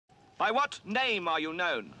By what name are you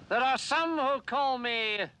known? There are some who call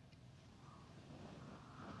me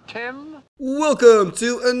Tim. Welcome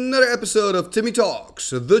to another episode of Timmy Talks,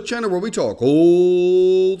 the channel where we talk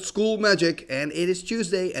old school magic. And it is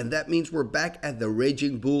Tuesday, and that means we're back at the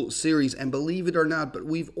Raging Bull series. And believe it or not, but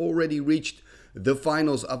we've already reached the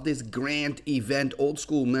finals of this grand event, Old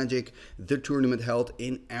School Magic, the tournament held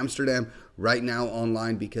in Amsterdam, right now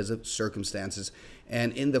online because of circumstances.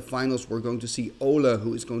 And in the finals, we're going to see Ola,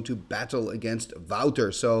 who is going to battle against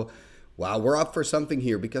Wouter. So, wow, we're up for something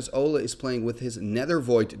here because Ola is playing with his Nether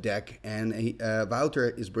Void deck, and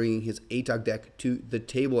Wouter is bringing his Atog deck to the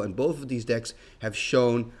table. And both of these decks have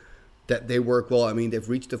shown that they work well. I mean, they've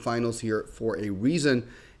reached the finals here for a reason.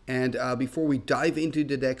 And before we dive into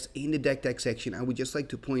the decks in the deck section, I would just like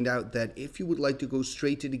to point out that if you would like to go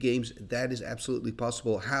straight to the games, that is absolutely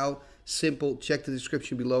possible. How? Simple. Check the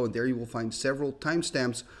description below, and there you will find several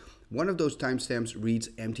timestamps. One of those timestamps reads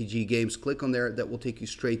MTG Games. Click on there. That will take you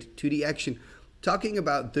straight to the action. Talking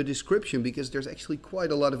about the description, because there's actually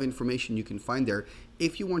quite a lot of information you can find there.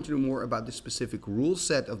 If you want to know more about the specific rule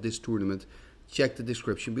set of this tournament, check the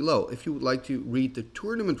description below. If you would like to read the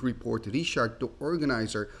tournament report, Richard, the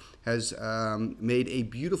organizer, has made a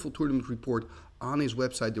beautiful tournament report on his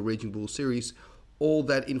website, the Raging Bull series. All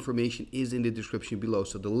that information is in the description below.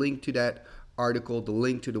 So the link to that article, the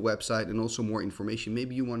link to the website, and also more information.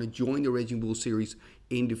 Maybe you want to join the Raging Bull series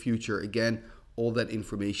in the future. Again, all that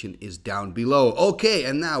information is down below. Okay,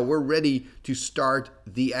 and now we're ready to start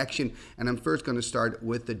the action. And I'm first going to start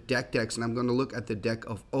with the decks, and I'm going to look at the deck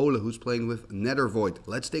of Ola, who's playing with Nether Void.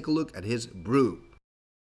 Let's take a look at his brew.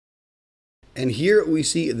 And here we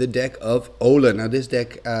see the deck of Ola. Now this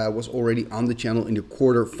deck was already on the channel in the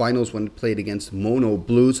quarterfinals when it played against Mono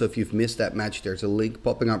Blue. So if you've missed that match, there's a link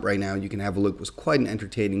popping up right now. You can have a look. It was quite an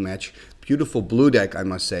entertaining match. Beautiful blue deck, I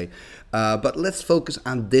must say. But let's focus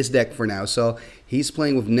on this deck for now. So he's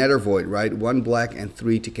playing with Nether Void, right? 1 black and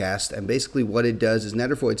 3 to cast. And basically what it does is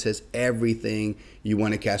Nether Void says everything you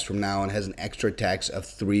want to cast from now on has an extra tax of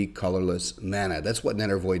 3 colorless mana. That's what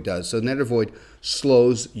Nether Void does. So Nether Void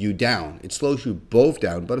slows you down. It slows you both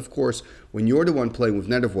down. But of course, when you're the one playing with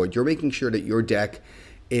Nether Void, you're making sure that your deck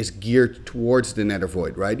is geared towards the Nether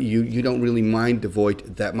Void, right? You don't really mind the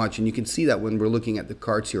Void that much. And you can see that when we're looking at the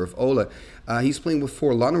cards here of Ola. He's playing with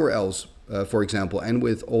 4 Llanowar Elves, for example, and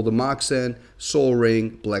with all the Moxen, Soul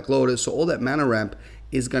Ring, Black Lotus. So all that mana ramp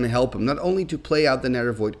is going to help him not only to play out the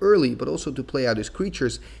Nether Void early, but also to play out his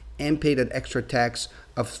creatures and pay that extra tax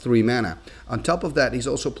of 3 mana. On top of that, he's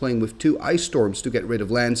also playing with 2 Ice Storms to get rid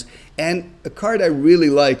of lands, and a card I really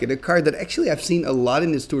like, and a card that actually I've seen a lot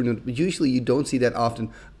in this tournament, but usually you don't see that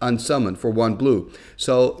often, Unsummoned for 1 blue.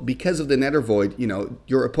 So because of the Nether Void, you know,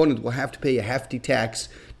 your opponent will have to pay a hefty tax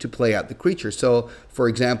to play out the creature. So, for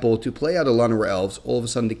example, to play out a Llanowar Elves, all of a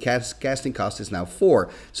sudden the casting cost is now 4.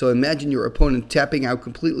 So imagine your opponent tapping out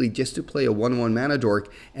completely just to play a 1/1 mana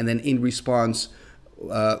dork, and then in response,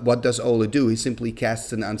 what does Ola do? He simply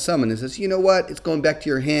casts an Unsummon and says, you know what, it's going back to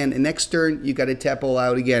your hand, and next turn you got to tap all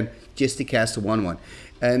out again just to cast a 1/1.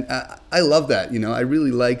 And I love that. You know, I really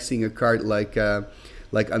like seeing a card like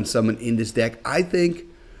Unsummon in this deck. I think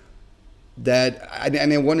that,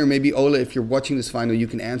 and I wonder, maybe Ola, if you're watching this final, you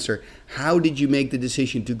can answer, how did you make the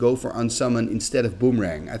decision to go for Unsummon instead of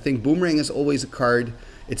Boomerang? I think Boomerang is always a card,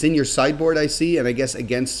 it's in your sideboard, I see, and I guess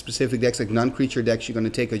against specific decks like non-creature decks, you're going to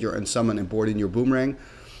take out your Unsummon and board in your Boomerang.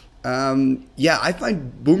 Yeah, I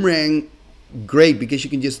find Boomerang great because you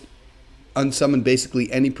can just unsummon basically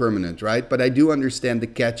any permanent, right? But I do understand the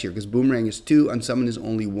catch here because Boomerang is 2, Unsummon is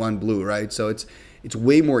only 1 blue, right? So it's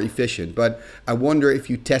way more efficient. But I wonder if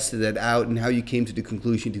you tested it out and how you came to the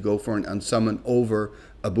conclusion to go for an Unsummon over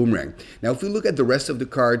a Boomerang. Now, if we look at the rest of the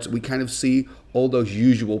cards, we kind of see all those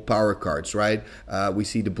usual power cards, right? We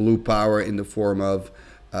see the blue power in the form of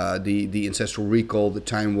the Ancestral Recall, the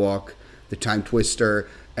Time Walk, the Time Twister,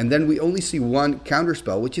 and then we only see 1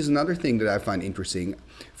 counterspell, which is another thing that I find interesting.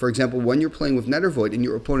 For example, when you're playing with Nether Void and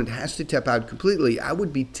your opponent has to tap out completely, I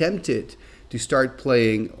would be tempted to start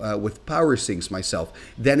playing with Power Sinks myself.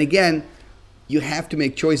 Then again, you have to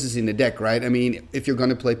make choices in the deck, right? I mean, if you're going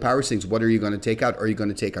to play Power Sinks, what are you going to take out? Are you going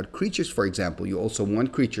to take out creatures, for example? You also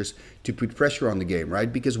want creatures to put pressure on the game,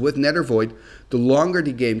 right? Because with Nether Void, the longer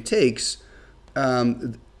the game takes,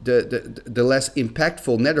 the less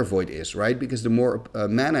impactful Nether Void is, right? Because the more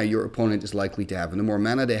mana your opponent is likely to have, and the more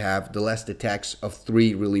mana they have, the less the tax of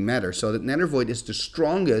 3 really matters. So that Nether Void is the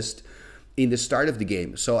strongest in the start of the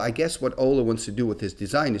game. So I guess what Ola wants to do with his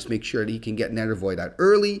design is make sure that he can get Nether Void out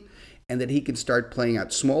early, and that he can start playing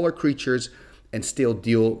out smaller creatures and still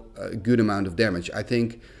deal a good amount of damage. I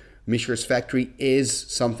think Mishra's Factory is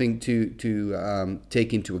something to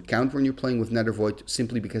take into account when you're playing with Nether Void,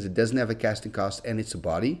 simply because it doesn't have a casting cost and it's a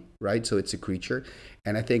body, right? So it's a creature.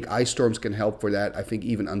 And I think Ice Storms can help for that. I think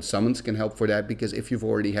even Unsummons can help for that, because if you've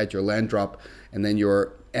already had your land drop and then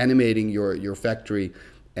you're animating your factory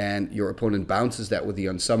and your opponent bounces that with the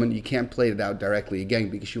Unsummon, you can't play it out directly again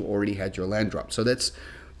because you already had your land drop. So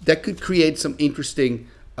that could create some interesting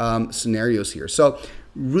scenarios here. So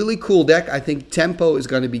really cool deck. I think tempo is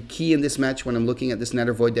going to be key in this match when I'm looking at this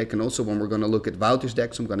Nether Void deck, and also when we're going to look at Wouter's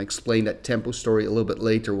deck. So I'm going to explain that tempo story a little bit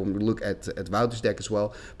later when we look at Wouter's deck as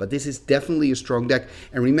well. But this is definitely a strong deck.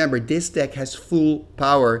 And remember, this deck has full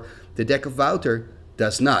power. The deck of Wouter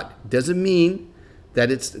does not. Doesn't mean that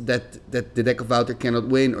that the deck of Wouter cannot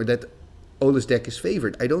win, or that Ole's deck is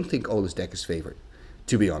favored. I don't think Ole's deck is favored,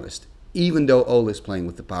 to be honest. Even though Ole is playing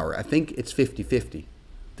with the power. I think it's 50-50.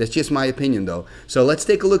 That's just my opinion, though. So let's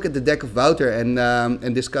take a look at the deck of Wouter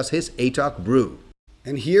and discuss his Atog brew.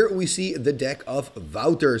 And here we see the deck of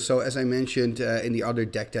Wouter. So as I mentioned in the other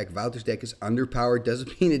deck, Wouter's deck is underpowered.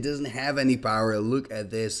 Doesn't mean it doesn't have any power. Look at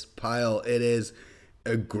this pile. It is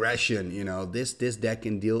aggression. You know, this deck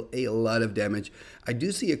can deal a lot of damage. I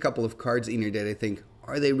do see a couple of cards in here that I think,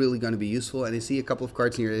 are they really going to be useful? And I see a couple of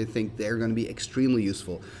cards in here that I think they're going to be extremely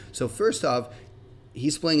useful. So first off,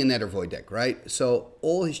 he's playing a Nether Void deck, right? So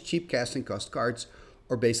all his cheap casting cost cards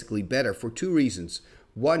are basically better for two reasons.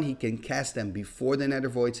 One, he can cast them before the Nether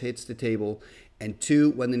Void hits the table. And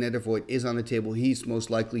two, when the Nether Void is on the table, he's most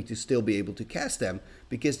likely to still be able to cast them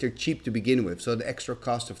because they're cheap to begin with. So the extra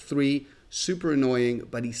cost of 3, super annoying,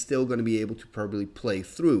 but he's still going to be able to probably play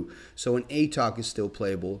through. So an Atog is still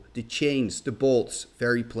playable. The Chains, the Bolts,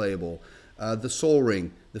 very playable. The Soul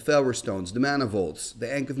Ring, the Felver Stones, the Mana Volts,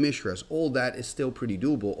 the Ankh of Mishras, all that is still pretty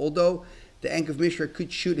doable. Although the Ankh of Mishra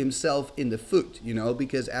could shoot himself in the foot, you know,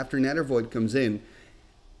 because after Nether Void comes in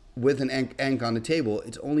with an Ankh on the table,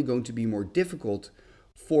 it's only going to be more difficult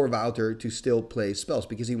for Wouter to still play spells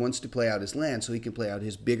because he wants to play out his land so he can play out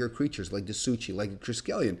his bigger creatures like the Suchi, like the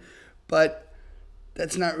Triskelion. But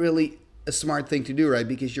that's not really a smart thing to do, right?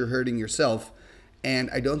 Because you're hurting yourself. And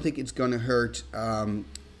I don't think it's going to hurt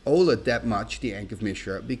Ole that much, the Ankh of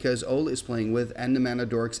Mishra, because Ole is playing with and the Mana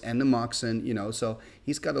Dorks and the Moxen, you know, so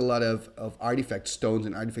he's got a lot of artifact stones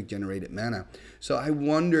and artifact generated mana. So I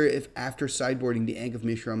wonder if after sideboarding the Ankh of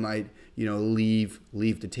Mishra might, you know, leave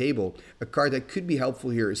the table. A card that could be helpful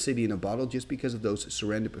here is City in a Bottle, just because of those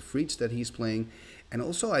Surrender Befriets that he's playing. And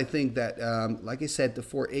also I think that, like I said, the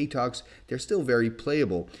 4 Atogs, they're still very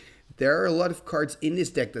playable. There are a lot of cards in this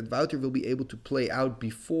deck that Wouter will be able to play out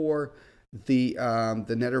before the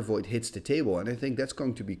Nether Void hits the table, and I think that's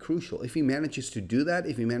going to be crucial. If he manages to do that,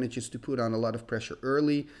 if he manages to put on a lot of pressure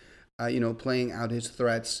early, you know, playing out his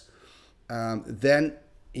threats, then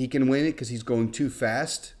he can win it because he's going too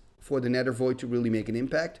fast for the Nether Void to really make an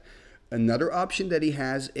impact. Another option that he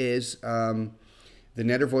has is the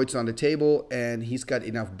Nether Void's on the table, and he's got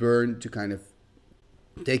enough burn to kind of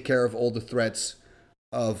take care of all the threats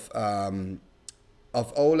of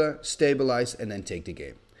Ole, stabilize, and then take the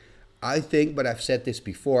game. I think, but I've said this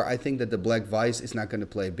before, I think that the Black Vice is not going to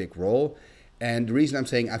play a big role. And the reason I'm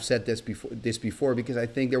saying I've said this before because I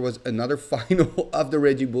think there was another final of the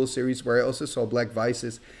Raging Bull series where I also saw Black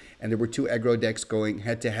Vices, and there were 2 aggro decks going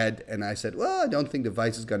head to head, and I said, well, I don't think the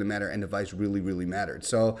Vice is going to matter, and the Vice really, really mattered.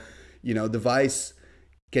 So, you know, the Vice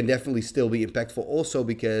can definitely still be impactful also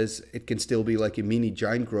because it can still be like a mini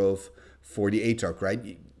Giant Grove for the Atog,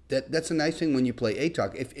 right? That's a nice thing when you play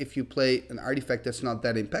Atog. If you play an artifact that's not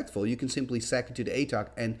that impactful, you can simply sack it to the Atog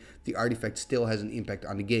and the artifact still has an impact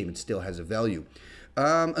on the game. It still has a value.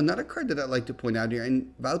 Another card that I'd like to point out here,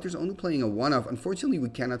 and Wouter's only playing a 1-off. Unfortunately, we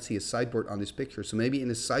cannot see a sideboard on this picture, so maybe in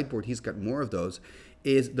his sideboard he's got more of those,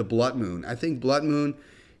 is the Blood Moon. I think Blood Moon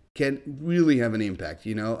can really have an impact,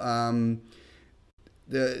 you know.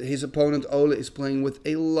 His opponent, Ole, is playing with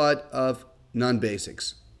a lot of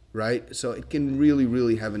non-basics, right? So it can really,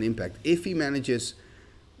 really have an impact. If he manages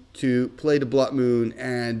to play the Blood Moon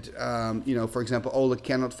and, you know, for example, Ole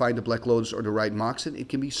cannot find the Black Lotus or the right Moxen, it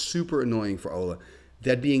can be super annoying for Ole.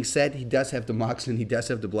 That being said, he does have the Moxen, he does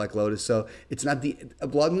have the Black Lotus, so it's not a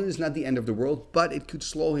Blood Moon is not the end of the world, but it could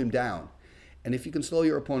slow him down. And if you can slow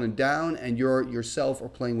your opponent down and you're yourself are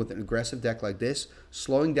playing with an aggressive deck like this,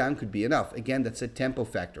 slowing down could be enough. Again, that's a tempo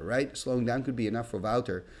factor, right? Slowing down could be enough for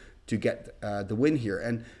Wouter to get the win here.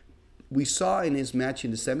 And we saw in his match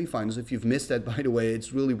in the semifinals, if you've missed that, by the way,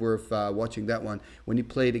 it's really worth watching that one, when he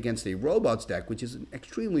played against a Robots deck, which is an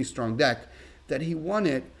extremely strong deck, that he won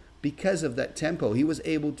it because of that tempo. He was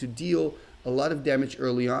able to deal a lot of damage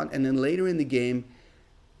early on, and then later in the game,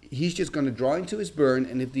 he's just going to draw into his burn,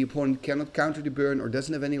 and if the opponent cannot counter the burn or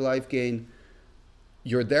doesn't have any life gain,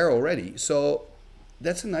 you're there already. So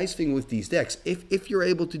that's a nice thing with these decks. If you're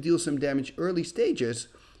able to deal some damage early stages,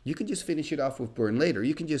 you can just finish it off with burn later.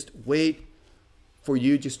 You can just wait for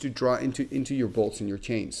you just to draw into your bolts and your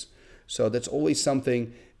chains. So that's always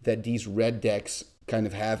something that these red decks kind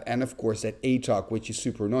of have. And of course that Atog, which is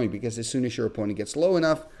super annoying, because as soon as your opponent gets low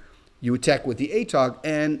enough, you attack with the Atog,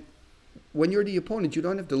 and when you're the opponent, you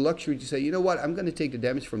don't have the luxury to say, you know what, I'm going to take the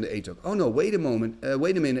damage from the Atog. Oh no, wait a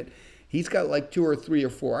minute. He's got like 2 or 3 or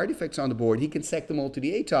 4 artifacts on the board. He can sack them all to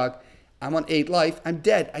the Atog. I'm on 8 life. I'm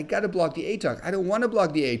dead. I got to block the Atog. I don't want to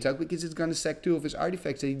block the Atog because it's going to sack 2 of his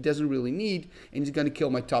artifacts that he doesn't really need, and he's going to kill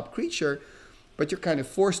my top creature, but you're kind of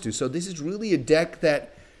forced to. So this is really a deck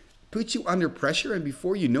that puts you under pressure, and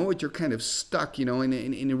before you know it, you're kind of stuck, you know,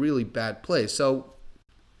 in a really bad place. So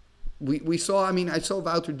we saw, I mean, I saw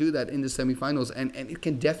Wouter do that in the semifinals, and it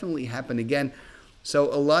can definitely happen again.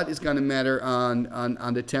 So a lot is going to matter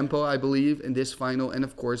on the tempo, I believe, in this final, and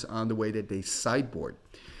of course on the way that they sideboard.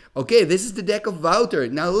 Okay, this is the deck of Wouter.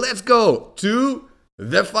 Now let's go to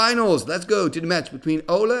the finals. Let's go to the match between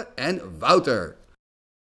Ole and Wouter.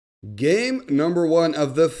 Game number 1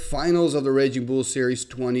 of the finals of the Raging Bull Series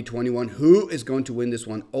 2021. Who is going to win this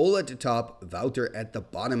one? Ole at the top, Wouter at the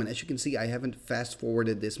bottom. And as you can see, I haven't fast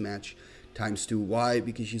forwarded this match ×2. Why?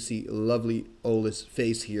 Because you see lovely Ole's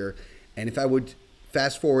face here. And if I would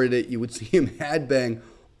fast forward it, you would see him headbang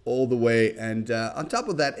all the way. And on top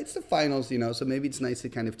of that, it's the finals, you know, so maybe it's nice to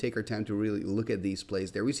kind of take our time to really look at these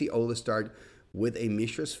plays. There we see Ole start with a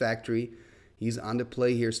Mishra's Factory. He's on the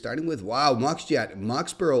play here, starting with, wow, Moxjet,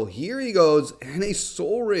 Mox Pearl, here he goes, and a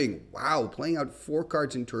Soul Ring. Wow, playing out 4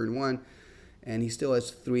 cards in turn 1, and he still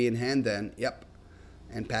has 3 in hand then. Yep,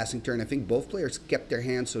 and passing turn. I think both players kept their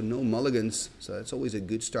hands, so no mulligans. So that's always a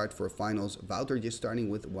good start for finals. Wouter just starting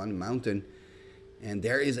with 1 mountain. And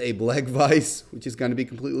there is a Black Vice, which is going to be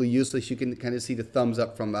completely useless. You can kind of see the thumbs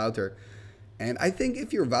up from Wouter. And I think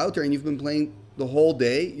if you're Wouter and you've been playing the whole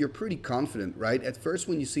day, you're pretty confident, right? At first,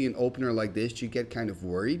 when you see an opener like this, you get kind of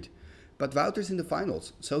worried. But Wouter's in the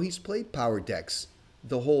finals, so he's played power decks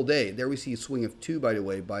the whole day. There we see a swing of 2, by the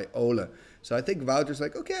way, by Ole. So I think Wouter's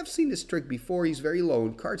like, okay, I've seen this trick before. He's very low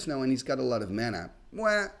in cards now, and he's got a lot of mana.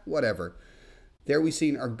 Well, whatever. There we see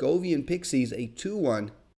an Argovian Pixies, a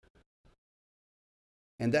 2/1.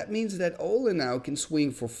 And that means that Ole now can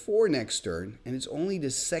swing for 4 next turn, and it's only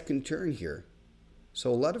the 2nd turn here.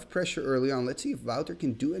 So a lot of pressure early on. Let's see if Wouter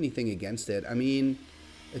can do anything against it. I mean,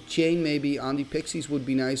 a chain maybe on the Pixies would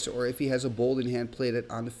be nice, or if he has a Bolt in hand, play that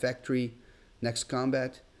on the Factory next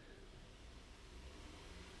combat.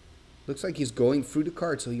 Looks like he's going through the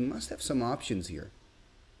card, so he must have some options here.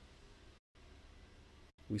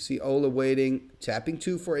 We see Ole waiting, tapping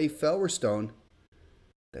 2 for a Felwar Stone.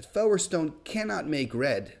 That Felwar Stone cannot make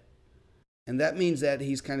red. And that means that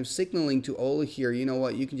he's kind of signaling to Ole here, you know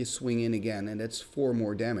what, you can just swing in again, and that's 4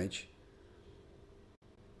 more damage.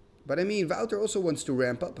 But I mean, Wouter also wants to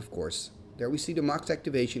ramp up, of course. There we see the Mox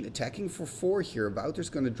activation, attacking for 4 here. Wouter's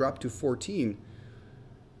going to drop to 14.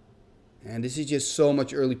 And this is just so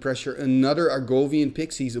much early pressure. Another Argovian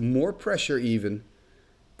Pixies, more pressure even.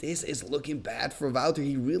 This is looking bad for Wouter.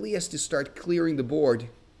 He really has to start clearing the board.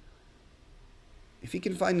 If he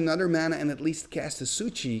can find another mana and at least cast a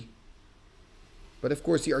Suchi. But of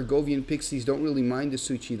course the Argovian Pixies don't really mind the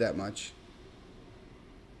Suchi that much.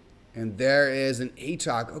 And there is an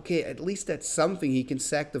Atog. Okay, at least that's something. He can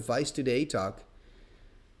sack the Vice to the Atog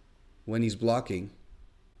when he's blocking.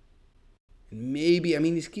 And maybe, I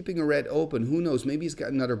mean, he's keeping a red open. Who knows? Maybe he's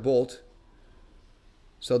got another Bolt.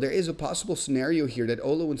 So there is a possible scenario here that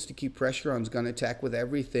Ole wants to keep pressure on. Is going to attack with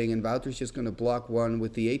everything. And Wouter's just going to block 1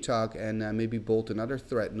 with the Atog and maybe bolt another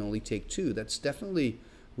threat and only take 2. That's definitely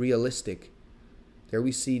realistic. There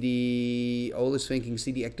we see the... Ole's thinking,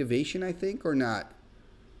 see the activation, I think, or not?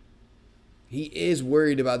 He is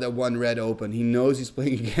worried about that 1 red open. He knows he's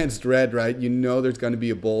playing against red, right? You know there's going to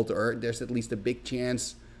be a Bolt, or there's at least a big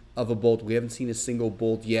chance of a Bolt. We haven't seen a single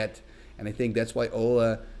Bolt yet. And I think that's why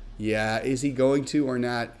Ole... Yeah, is he going to or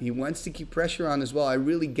not? He wants to keep pressure on as well. I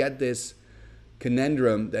really get this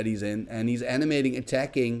conundrum that he's in. And he's animating,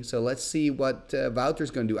 attacking. So let's see what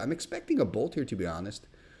Wouter's going to do. I'm expecting a Bolt here, to be honest.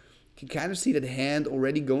 You can kind of see that hand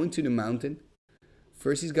already going to the mountain.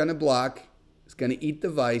 First he's going to block. He's going to eat the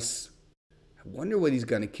Vice. I wonder what he's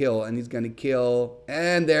going to kill. And he's going to kill...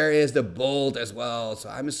 And there is the Bolt as well. So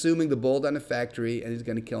I'm assuming the Bolt on the Factory. And he's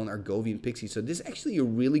going to kill an Argovian Pixie. So this is actually a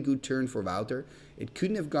really good turn for Wouter. It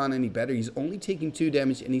couldn't have gone any better. He's only taking 2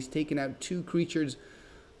 damage. And he's taken out 2 creatures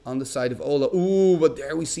on the side of Ole. Ooh, but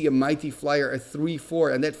there we see a Mighty Flyer, a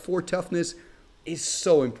 3/4. And that 4 toughness is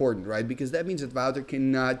so important, right? Because that means that Wouter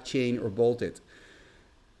cannot chain or bolt it.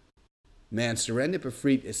 Man, Serendip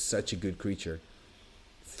Efreet is such a good creature.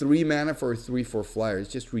 3 mana for a 3/4 flyer.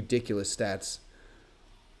 It's just ridiculous stats.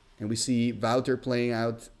 And we see Wouter playing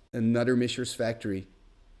out another Mishra's Factory.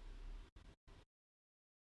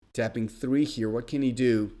 Tapping 3 here. What can he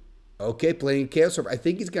do? Okay, playing Chaos Orb. I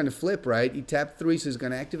think he's going to flip, right? He tapped 3, so he's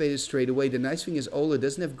going to activate it straight away. The nice thing is Ola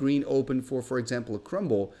doesn't have green open for example, a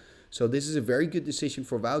Crumble. So this is a very good decision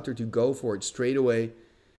for Wouter to go for it straight away.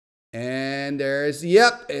 And there's,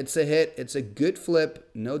 yep, it's a hit. It's a good flip.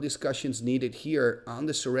 No discussions needed here on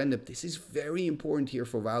the Serendip. This is very important here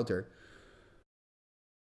for Wouter.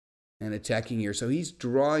 And attacking here. So he's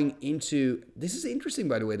drawing into, this is interesting,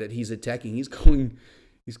 by the way, that he's attacking. He's going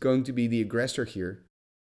to be the aggressor here.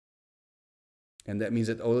 And that means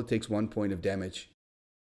that Ola takes 1 point of damage.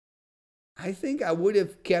 I think I would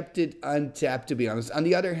have kept it untapped, to be honest. On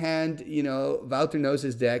the other hand, you know, Wouter knows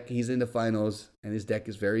his deck. He's in the finals, and his deck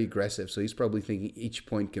is very aggressive. So he's probably thinking each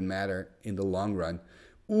point can matter in the long run.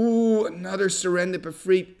 Ooh, another Serendip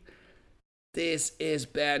Efreet. This is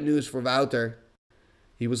bad news for Wouter.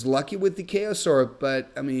 He was lucky with the Chaos Orb,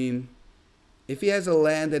 but, I mean, if he has a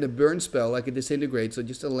land and a burn spell, like a Disintegrate, so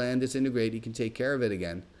just a land Disintegrate, he can take care of it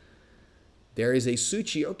again. There is a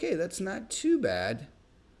Suchi. Okay, that's not too bad.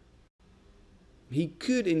 He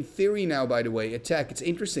could, in theory now, by the way, attack. It's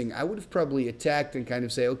interesting. I would have probably attacked and kind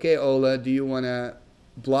of say, okay, Ola, do you want to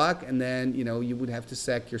block? And then, you know, you would have to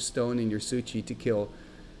sack your stone and your Suchi to kill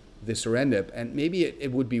the Serendip. And maybe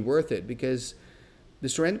it would be worth it, because the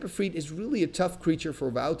Serendip Efreet is really a tough creature for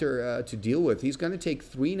Wouter to deal with. He's going to take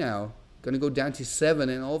 3 now. Going to go down to 7,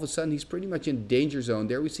 and all of a sudden he's pretty much in danger zone.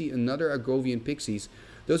 There we see another Argovian Pixies.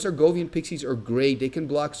 Those Argovian Pixies are great. They can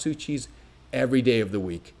block Suchis every day of the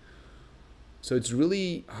week. So it's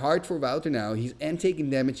really hard for Wouter now. He's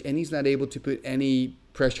taking damage, and he's not able to put any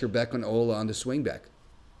pressure back on Ola on the swing back.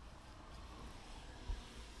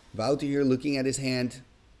 Wouter here looking at his hand.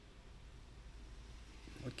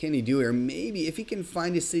 What can he do here? Maybe if he can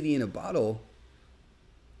find a city in a bottle.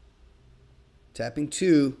 Tapping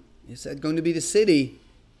 2. Is that going to be the city?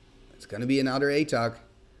 It's going to be another Atog.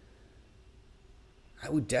 I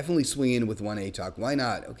would definitely swing in with 1 Atog. Why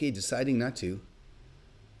not? Okay, deciding not to.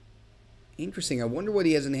 Interesting. I wonder what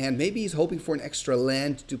he has in hand. Maybe he's hoping for an extra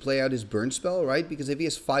land to play out his burn spell, right? Because if he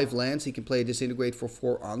has 5 lands, he can play a Disintegrate for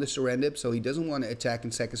 4 on the Serendip. So he doesn't want to attack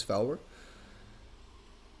and sack his Felwer.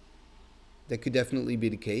 That could definitely be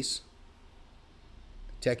the case.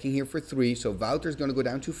 Attacking here for 3. So Wouter's going to go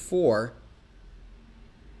down to 4.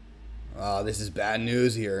 Oh, this is bad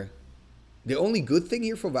news here. The only good thing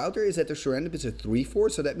here for Wouter is that the Serendip is a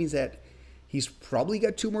 3/4. So that means that he's probably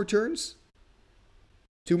got 2 more turns.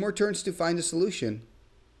 2 more turns to find a solution.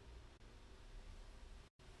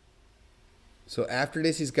 So after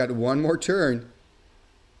this, he's got 1 more turn.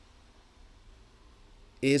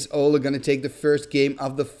 Is Ola going to take the first game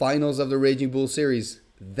of the finals of the Raging Bull series?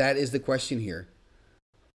 That is the question here.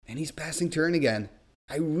 And he's passing turn again.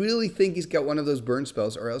 I really think he's got one of those burn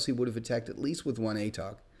spells, or else he would have attacked at least with 1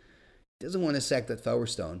 Atog. He doesn't want to sack that Felwer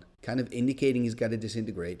Stone, kind of indicating he's got to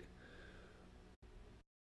Disintegrate.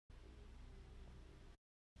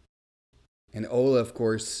 And Ola, of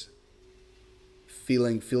course,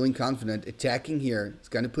 feeling confident, attacking here. It's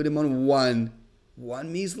going to put him on 1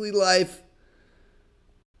 measly life.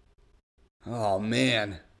 Oh,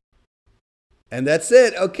 man. And that's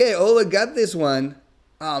it. Okay, Ola got this one.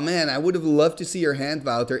 Oh, man, I would have loved to see your hand,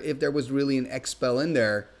 Wouter, if there was really an X spell in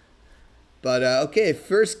there. But, okay,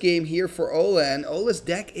 first game here for Ola, and Ola's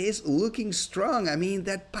deck is looking strong. I mean,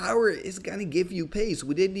 that power is going to give you pace.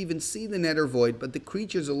 We didn't even see the Nether Void, but the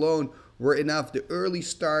creatures alone were enough. The early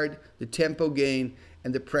start, the tempo gain,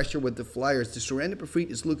 and the pressure with the flyers. The Serendip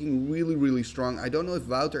Efreet is looking really, really strong. I don't know if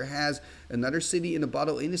Wouter has another city in a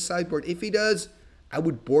bottle in his sideboard. If he does, I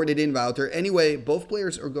would board it in, Wouter. Anyway, both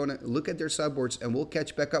players are going to look at their sideboards, and we'll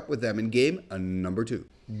catch back up with them in game number 2.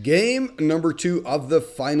 Game number 2 of the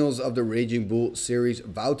finals of the Raging Bull series.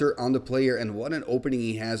 Wouter on the player, and what an opening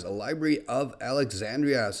he has. A Library of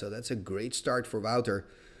Alexandria. So that's a great start for Wouter.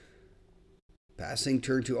 Passing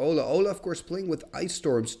turn to Ola. Ola, of course, playing with Ice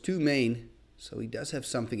Storms, 2 main. So he does have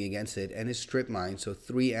something against it. And his Strip Mine, so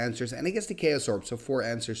 3 answers. And I guess the Chaos Orb, so 4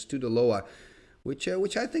 answers to the Loa. Which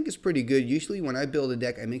I think is pretty good. Usually when I build a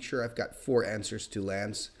deck, I make sure I've got 4 answers to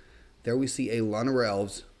lands. There we see a Lunara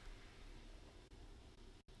Elves.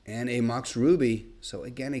 And a Mox Ruby. So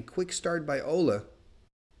again, a quick start by Ola.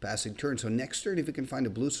 Passing turn. So next turn, if he can find a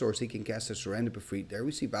blue source, he can cast a Serendip Efreet. There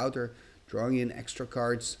we see Wouter drawing in extra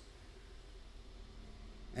cards.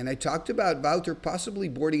 And I talked about Wouter possibly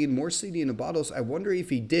boarding in more CD in the bottles. I wonder if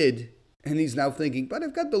he did. And he's now thinking, but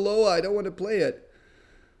I've got the Loa, I don't want to play it.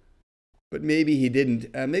 But maybe he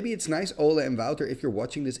didn't. Maybe it's nice, Ola and Wouter, if you're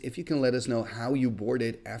watching this, if you can let us know how you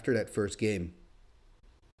boarded after that first game.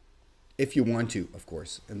 If you want to, of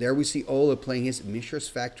course. And there we see Ola playing his Mishra's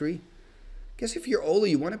Factory. Guess if you're Ola,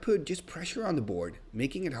 you want to put just pressure on the board,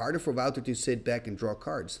 making it harder for Wouter to sit back and draw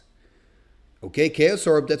cards. Okay, Chaos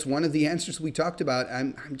Orb, that's one of the answers we talked about.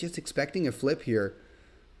 I'm just expecting a flip here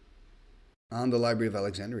on the Library of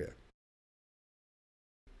Alexandria.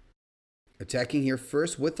 Attacking here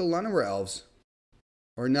first with the Llanowar Elves.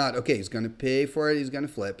 Or not. Okay, he's going to pay for it. He's going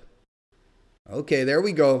to flip. Okay, there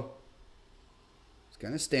we go. He's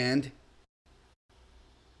going to stand.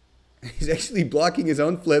 He's actually blocking his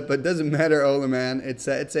own flip, but it doesn't matter, Ola, man. It's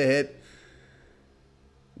a hit.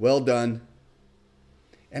 Well done.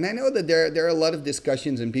 And I know that there are a lot of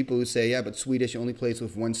discussions and people who say, yeah, but Swedish only plays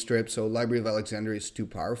with one strip, so Library of Alexandria is too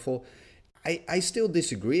powerful. I still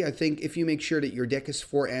disagree. I think if you make sure that your deck has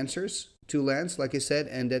 4 answers, 2 lands, like I said,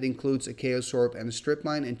 and that includes a Chaos Orb and a Strip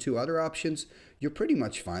Mine and 2 other options, you're pretty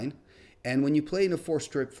much fine. And when you play in a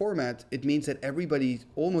 4-strip format, it means that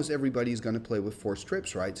almost everybody is going to play with 4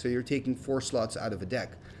 strips, right? So you're taking 4 slots out of a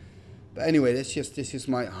deck. But anyway, this is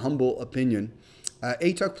my humble opinion.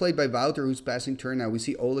 Atog played by Wouter, who's passing turn now. We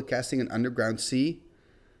see Ola casting an Underground Sea.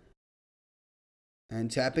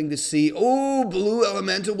 And tapping the sea. Oh, Blue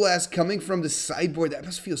Elemental Blast coming from the sideboard. That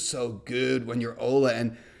must feel so good when you're Ola.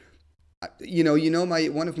 And you know,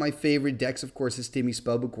 one of my favorite decks, of course, is Timmy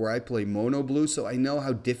Spellbook, where I play mono blue. So I know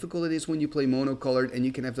how difficult it is when you play mono colored and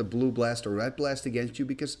you can have the blue blast or red blast against you,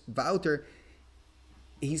 because Wouter,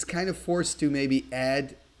 he's kind of forced to maybe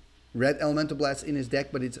add red elemental blast in his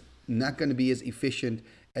deck, but it's not going to be as efficient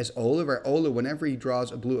as Ola, where Ola, whenever he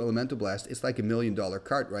draws a blue elemental blast, it's like $1 million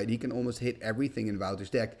card, right? He can almost hit everything in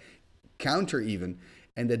Wouter's deck, counter even.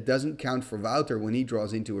 And that doesn't count for Wouter when he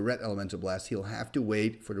draws into a red elemental blast. He'll have to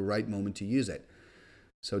wait for the right moment to use it.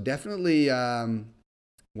 So definitely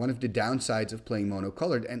one of the downsides of playing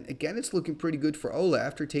monocolored. And again, it's looking pretty good for Ola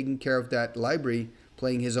after taking care of that library,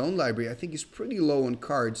 playing his own library. I think he's pretty low on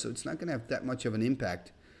cards, so it's not going to have that much of an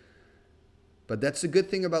impact. But that's the good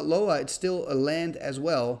thing about Loa. It's still a land as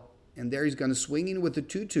well. And there he's going to swing in with the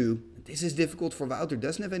 2-2. This is difficult for Wouter.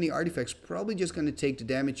 Doesn't have any artifacts. Probably just going to take the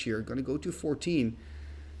damage here. Going to go to 14.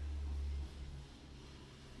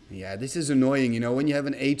 Yeah, this is annoying. You know, when you have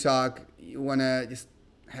an Atog, you want to just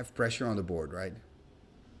have pressure on the board, right?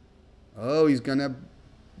 Oh, he's going to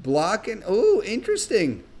block. And oh,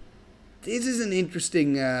 interesting. This is an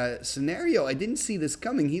interesting scenario. I didn't see this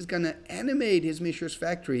coming. He's going to animate his Mishra's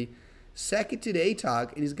Factory, sack it to the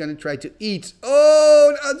Atog, and he's going to try to eat.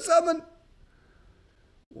 Oh, unsummon.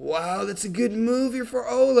 Wow, that's a good move here for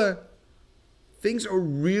Ola. Things are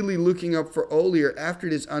really looking up for Ola here after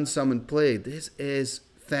this unsummoned play. This is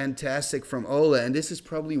fantastic from Ola, and this is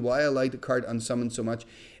probably why I like the card Unsummoned so much.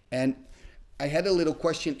 And I had a little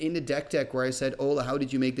question in the deck where I said, Ola, how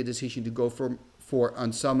did you make the decision to go for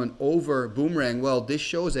Unsummon over Boomerang? Well, this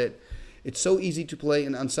shows it. It's so easy to play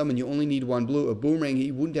an Unsummon. You only need 1 blue. A Boomerang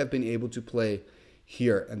he wouldn't have been able to play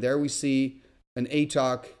here. And there we see an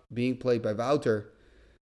Atog being played by Wouter.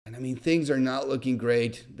 And I mean, things are not looking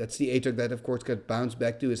great. That's the Atog that, of course, got bounced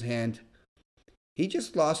back to his hand. He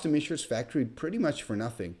just lost to Mishra's Factory pretty much for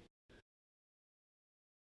nothing.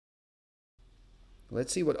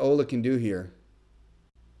 Let's see what Ola can do here.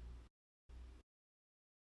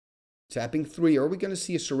 Tapping 3. Are we going to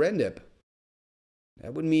see a Serendip?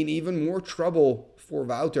 That would mean even more trouble for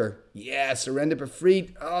Wouter. Yeah, Serendip a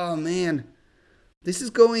Freed. Oh, man. This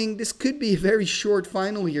could be a very short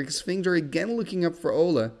final here, because things are again looking up for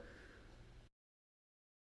Ola.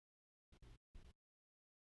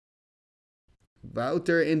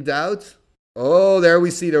 Wouter in doubt. Oh, there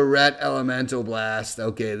we see the red elemental blast.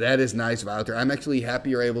 Okay, that is nice, Wouter. I'm actually happy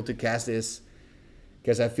you're able to cast this,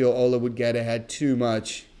 because I feel Ola would get ahead too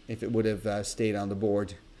much if it would have stayed on the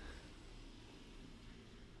board.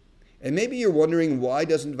 And maybe you're wondering, why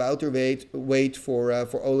doesn't Wouter wait for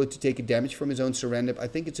Ola to take a damage from his own Serendip? I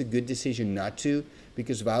think it's a good decision not to,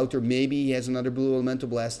 because Wouter, maybe he has another blue elemental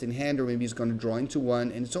blast in hand, or maybe he's going to draw into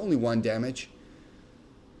 1, and it's only 1 damage.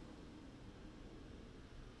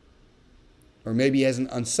 Or maybe he has an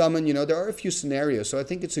Unsummon. You know, there are a few scenarios. So I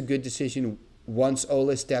think it's a good decision once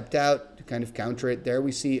Ola stepped out to kind of counter it. There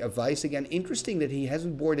we see a Vice again. Interesting that he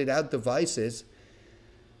hasn't boarded out the Vices.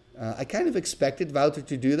 I kind of expected Wouter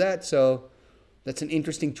to do that. So that's an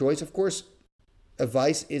interesting choice. Of course, a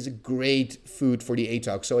Vice is great food for the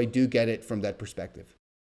Atog. So I do get it from that perspective.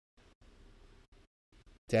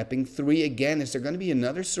 Tapping 3 again. Is there going to be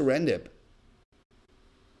another Serendip?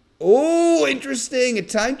 Oh, interesting. A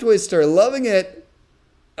Time Twister. Loving it.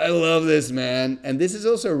 I love this, man. And this is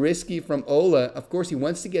also risky from Ola. Of course, he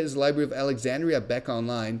wants to get his Library of Alexandria back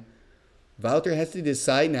online. Wouter has to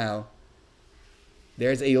decide now.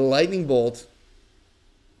 There's a lightning bolt.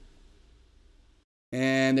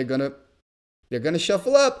 And they're gonna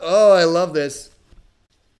shuffle up. Oh, I love this.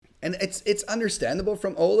 And it's understandable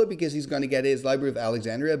from Ola because he's gonna get his Library of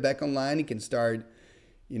Alexandria back online. He can start,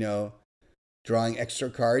 you know, drawing extra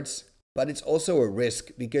cards. But it's also a risk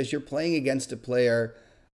because you're playing against a player,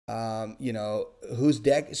 you know, whose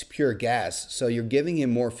deck is pure gas. So you're giving him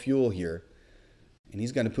more fuel here. And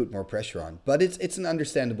he's going to put more pressure on. But it's an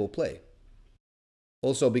understandable play.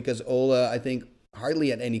 Also because Ola, I think, hardly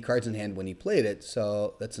had any cards in hand when he played it.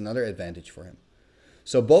 So that's another advantage for him.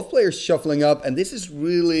 So both players shuffling up. And this is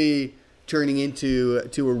really turning into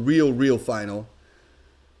a real final.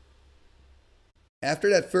 After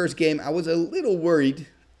that first game, I was a little worried.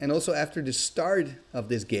 And also after the start of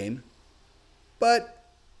this game. But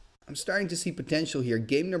I'm starting to see potential here.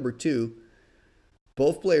 Game number 2.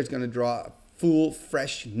 Both players going to draw a full,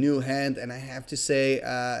 fresh, new hand. And I have to say,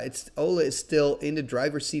 Ola is still in the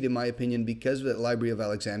driver's seat in my opinion because of the Library of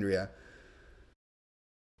Alexandria.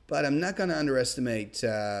 But I'm not going to underestimate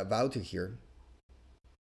Wouter here.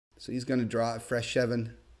 So he's going to draw a fresh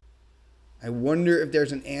 7. I wonder if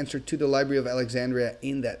there's an answer to the Library of Alexandria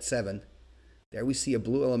in that 7. There we see a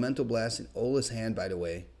blue elemental blast in Ola's hand, by the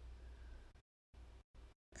way.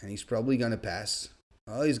 And he's probably going to pass.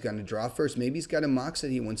 Oh, he's going to draw first. Maybe he's got a Mox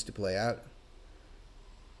that he wants to play out.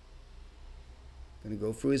 Going to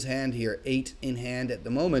go through his hand here. 8 in hand at the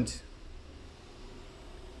moment.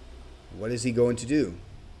 What is he going to do?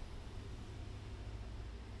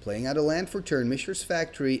 Playing out a land for turn. Mishra's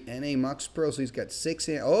Factory and a Mox Pearl. So he's got 6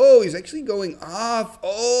 in. Oh, he's actually going off.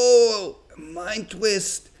 Oh, Mind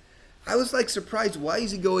Twist. I was like surprised. Why is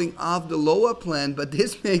he going off the Loa plan? But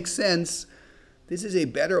this makes sense. This is a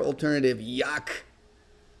better alternative. Yuck.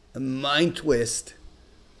 A Mind Twist.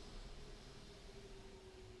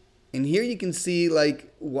 And here you can see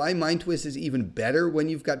like why Mind Twist is even better when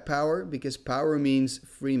you've got power. Because power means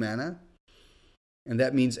free mana. And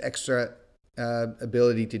that means extra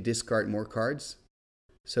ability to discard more cards.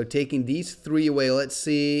 So taking these 3 away. Let's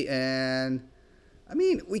see. And I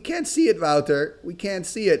mean, we can't see it, Wouter. We can't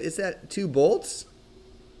see it. Is that 2 bolts?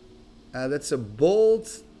 That's a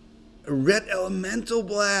bolt. A red elemental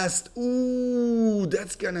blast. Ooh,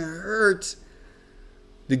 that's gonna hurt.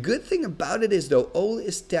 The good thing about it is, though, Ola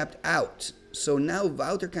is tapped out. So now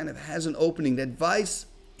Wouter kind of has an opening. That Vice,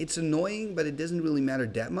 it's annoying, but it doesn't really matter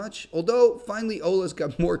that much. Although, finally, Ola's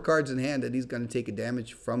got more cards in hand that he's going to take a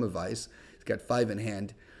damage from a Vice. He's got 5 in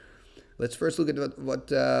hand. Let's first look at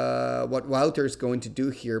what Wouter is going to do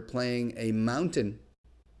here, playing a Mountain.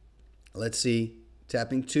 Let's see.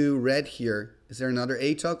 Tapping 2 red here. Is there another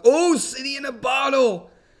Atog? Oh, City in a Bottle!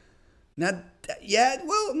 Not yet.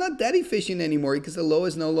 Well, not that efficient anymore because the Loa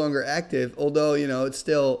is no longer active. Although, you know, it's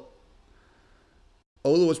still...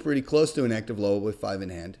 Ola was pretty close to an active Loa with 5 in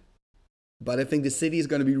hand. But I think the City is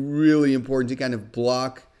going to be really important to kind of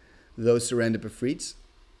block those Serendip Efreets.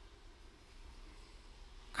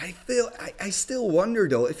 I still wonder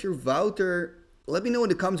though, if you're Wouter, let me know in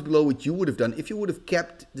the comments below what you would have done. If you would have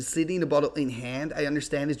kept the City in the Bottle in hand, I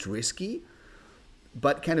understand it's risky,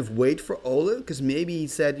 but kind of wait for Ola, because maybe he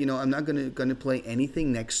said, you know, I'm not gonna play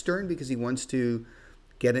anything next turn because he wants to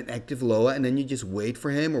get an active Loa, and then you just wait for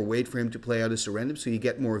him or wait for him to play out a Serendip so you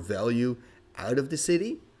get more value out of the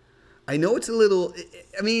City. I know it's a little,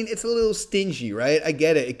 I mean, it's a little stingy, right? I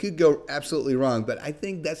get it. It could go absolutely wrong, but I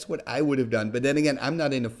think that's what I would have done. But then again, I'm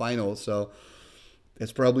not in the final, so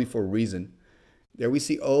that's probably for a reason. There we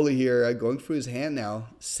see Ola here going through his hand now.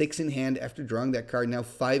 6 in hand after drawing that card. Now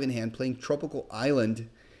 5 in hand, playing Tropical Island.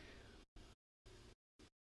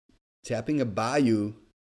 Tapping a Bayou.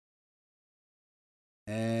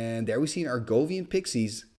 And there we see an Argovian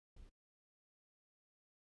Pixies.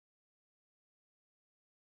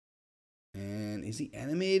 And is he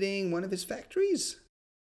animating one of his factories?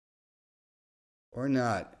 Or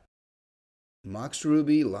not? Mox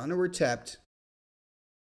Ruby, Lana were tapped.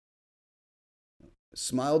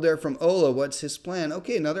 Smile there from Ola. What's his plan?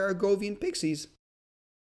 Okay, another Argovian Pixies.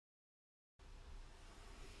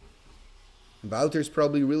 Wouter's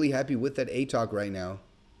probably really happy with that Atog right now,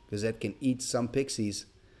 because that can eat some Pixies.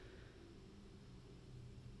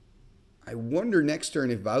 I wonder next turn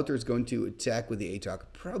if Wouter is going to attack with the Atog.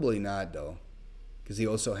 Probably not, though, because he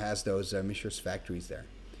also has those Mishra's Factories there.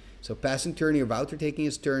 So passing turn here, Wouter taking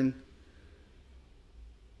his turn.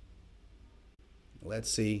 Let's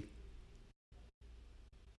see.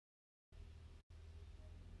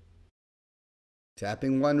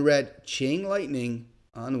 Tapping 1 red, Chain Lightning.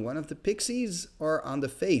 on one of the pixies or on the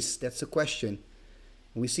face? That's the question.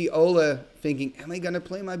 We see Ola thinking, am I going to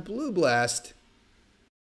play my blue blast?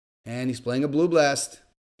 And he's playing a blue blast.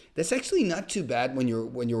 That's actually not too bad when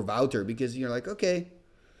you're Wouter, because you're like, okay,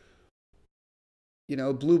 you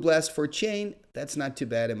know, blue blast for chain, that's not too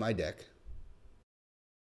bad in my deck.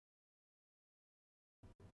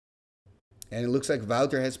 And it looks like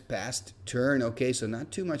Wouter has passed turn. Okay, so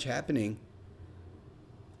not too much happening.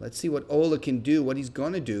 Let's see what Ola can do, what he's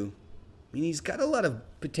going to do. I mean, he's got a lot of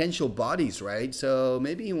potential bodies, right? So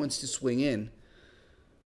maybe he wants to swing in.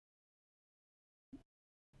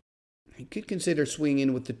 He could consider swinging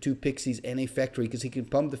in with the 2 pixies and a factory, because he can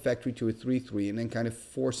pump the factory to a 3/3 and then kind of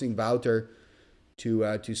forcing Wouter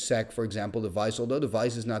to sack, for example, the Vice. Although the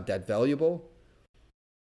Vice is not that valuable,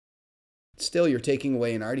 still you're taking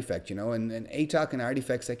away an artifact, you know, and Atog and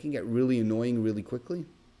artifacts, that can get really annoying really quickly.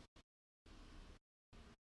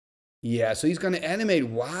 Yeah, so he's going to animate.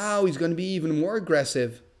 Wow, he's going to be even more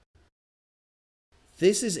aggressive.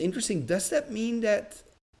 This is interesting. Does that mean that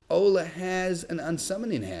Ola has an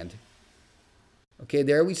unsummon in hand? Okay,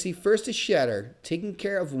 there we see first a Shatter, taking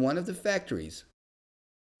care of one of the factories.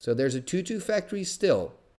 So there's a 2/2 factory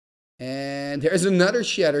still. And there's another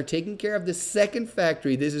Shatter taking care of the second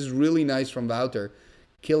factory. This is really nice from Wouter,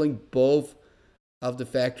 killing both of the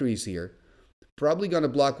factories here. Probably going to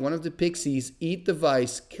block one of the pixies, eat the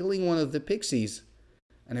Vice, killing one of the pixies.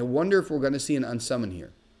 And I wonder if we're going to see an unsummon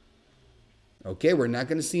here. Okay, we're not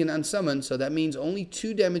going to see an unsummon, so that means only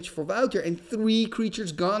 2 damage for Wouter and 3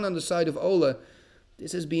 creatures gone on the side of Ola.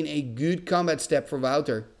 This has been a good combat step for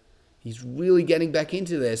Wouter. He's really getting back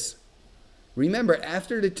into this. Remember,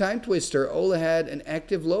 after the Time Twister, Ola had an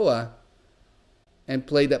active Loa and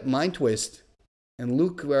played that Mind Twist. And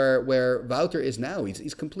look where Wouter is now.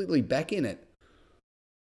 He's completely back in it.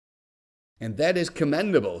 And that is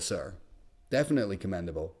commendable, sir. Definitely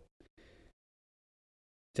commendable.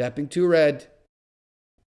 Tapping 2 red.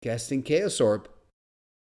 Casting Chaos Orb.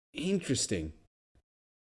 Interesting.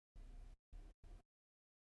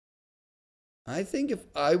 I think if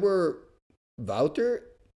I were Wouter,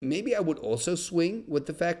 maybe I would also swing with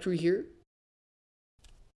the factory here.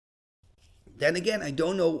 Then again, I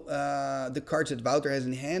don't know the cards that Wouter has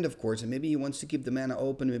in hand, of course. And maybe he wants to keep the mana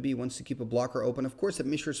open. Maybe he wants to keep a blocker open. Of course, that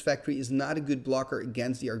Mishra's Factory is not a good blocker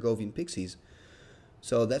against the Argovian Pixies.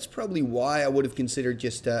 So that's probably why I would have considered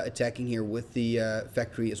just attacking here with the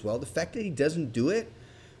factory as well. The fact that he doesn't do it,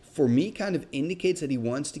 for me, kind of indicates that he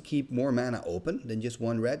wants to keep more mana open than just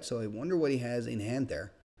 1 red. So I wonder what he has in hand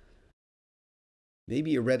there.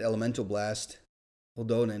 Maybe a red Elemental Blast.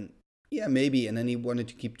 Although then, yeah, maybe. And then he wanted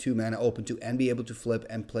to keep 2 mana open too and be able to flip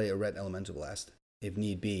and play a red Elemental Blast if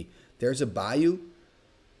need be. There's a Bayou.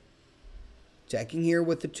 Attacking here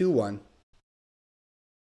with the 2/1.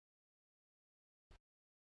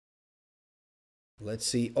 Let's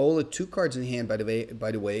see. Ola 2 cards in hand, by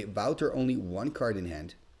the way. Wouter only 1 card in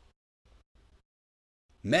hand.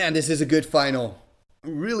 Man, this is a good final.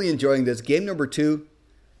 I'm really enjoying this. Game number 2.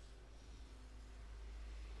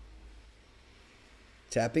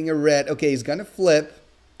 Tapping a red. Okay, he's going to flip.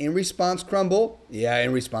 In response, crumble. Yeah,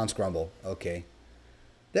 in response, crumble. Okay.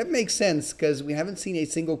 That makes sense because we haven't seen a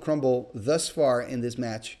single crumble thus far in this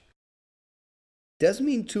match. Does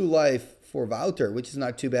mean 2 life for Wouter, which is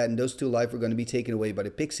not too bad. And those 2 life are going to be taken away by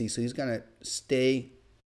the Pixie. So he's going to stay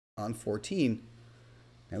on 14.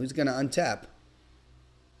 Now he's going to untap.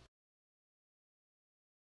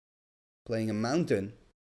 Playing a mountain.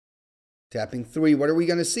 Tapping 3. What are we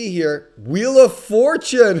going to see here? Wheel of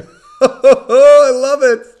Fortune. I love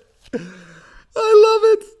it. I love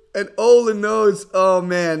it. And Ola knows, oh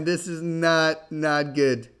man, this is not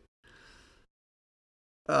good.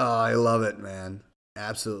 Oh, I love it, man.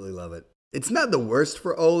 Absolutely love it. It's not the worst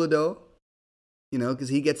for Ola, though. You know, because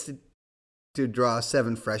he gets to draw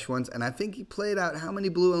 7 fresh ones. And I think he played out how many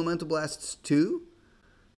blue Elemental Blasts? 2?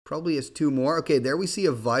 Probably has 2 more. Okay, there we see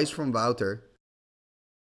a Vice from Wouter.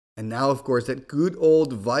 And now, of course, that good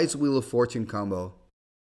old Vice Wheel of Fortune combo.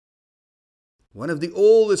 One of the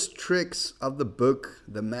oldest tricks of the book,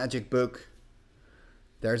 the magic book.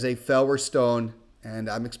 There's a Felwer Stone. And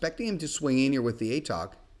I'm expecting him to swing in here with the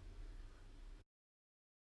Atog.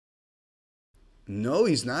 No,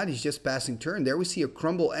 he's not. He's just passing turn. There we see a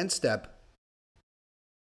Crumble End Step.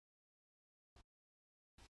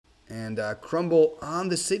 And Crumble on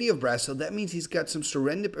the City of Brass. So that means he's got some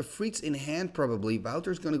Serendip Efreets in hand probably.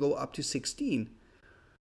 Wouter's going to go up to 16.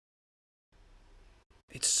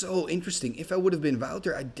 It's so interesting. If I would have been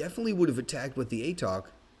Wouter, I definitely would have attacked with the Atog.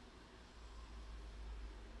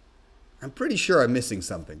 I'm pretty sure I'm missing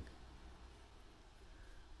something.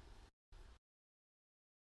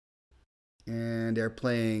 And And they're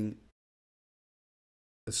playing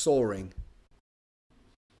a Soul Ring.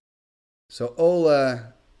 So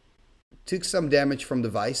Ola took some damage from the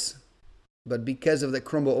Vice. But because of that,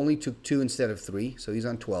 Crumble only took 2 instead of 3. So he's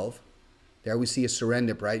on 12. There we see a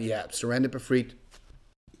Serendip, right? Yeah, Serendip a Freet.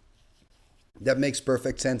 That makes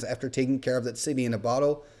perfect sense after taking care of that city in a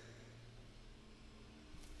bottle.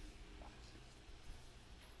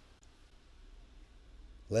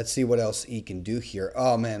 Let's see what else he can do here.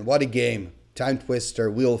 Oh man, what a game. Time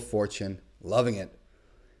Twister, Wheel of Fortune. Loving it.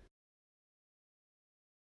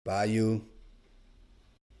 Bayou.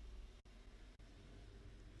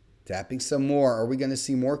 Tapping some more. Are we going to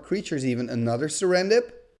see more creatures even? Another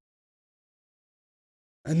Serendip?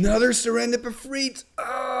 Another Serendip of Freet.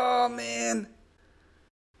 Oh man.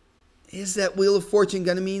 Is that Wheel of Fortune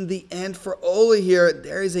going to mean the end for Ola here?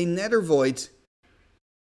 There is a Nether Void.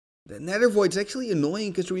 The Nether Void's actually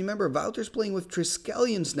annoying because remember, Wouter's playing with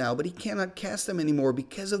Triskelions now, but he cannot cast them anymore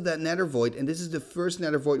because of that Nether Void. And this is the first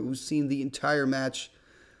Nether Void we've seen the entire match.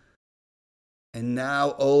 And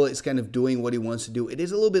now Ola is kind of doing what he wants to do. It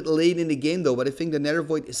is a little bit late in the game though, but I think the Nether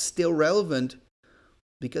Void is still relevant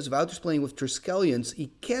because Wouter's playing with Triskelions.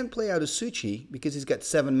 He can play out a Suchi because he's got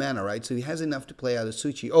 7 mana, right? So he has enough to play out a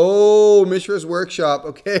Suchi. Oh, Mishra's Workshop.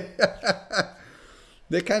 Okay.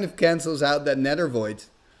 That kind of cancels out that Nether Void.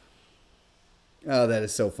 Oh, that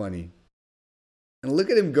is so funny. And look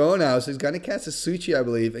at him go now. So he's going to cast a Suchi, I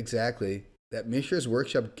believe. Exactly. That Mishra's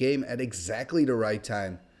Workshop came at exactly the right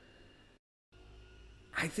time.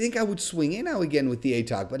 I think I would swing in now again with the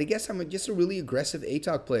Atog, but I guess I'm just a really aggressive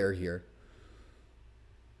Atog player here.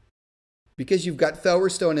 Because you've got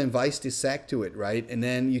Felwerstone and Vice to sack to it, right? And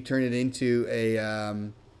then you turn it into a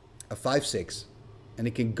 5/6. And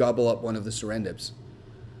it can gobble up one of the Serendips.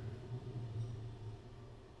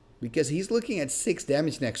 Because he's looking at 6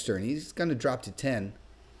 damage next turn. He's going to drop to 10.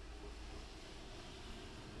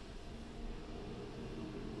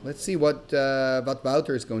 Let's see what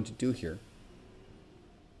Wouter is going to do here.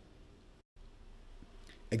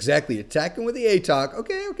 Exactly. Attacking with the Atog.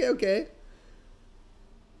 Okay.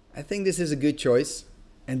 I think this is a good choice.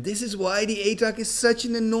 And this is why the Atog is such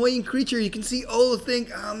an annoying creature. You can see Ola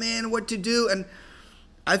think, oh man, what to do? And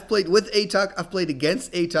I've played with Atog. I've played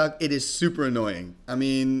against Atog. It is super annoying. I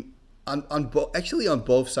mean, actually on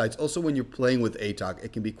both sides. Also, when you're playing with Atog,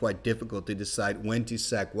 it can be quite difficult to decide when to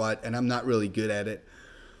sack what. And I'm not really good at it.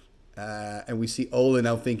 And we see Ola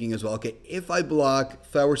now thinking as well, okay, if I block,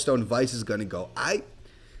 Felwerstone Vice is going to go.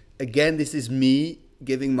 Again, this is me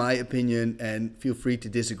giving my opinion, and feel free to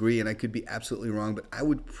disagree, and I could be absolutely wrong, but I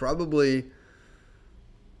would probably...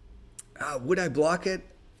 would I block it?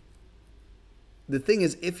 The thing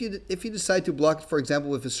is, if you decide to block it, for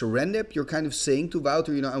example, with a Serendip, you're kind of saying to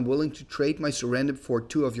Wouter, you know, I'm willing to trade my Serendip for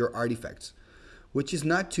 2 of your artifacts, which is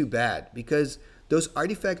not too bad, because those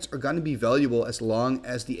artifacts are going to be valuable as long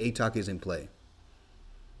as the Atog is in play.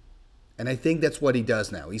 And I think that's what he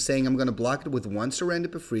does now. He's saying, I'm going to block it with 1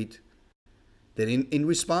 Serendip of Freet. Then in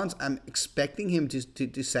response, I'm expecting him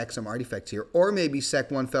to sack some artifacts here. Or maybe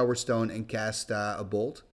sack 1 Felwerstone and cast a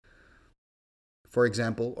Bolt, for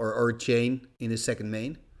example. Or a Chain in his second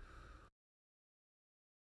main.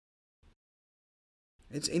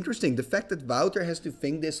 It's interesting. The fact that Wouter has to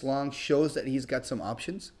think this long shows that he's got some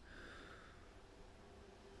options.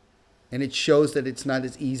 And it shows that it's not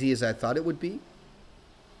as easy as I thought it would be.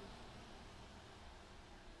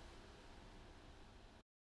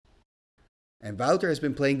 And Wouter has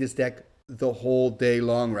been playing this deck the whole day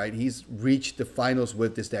long, right? He's reached the finals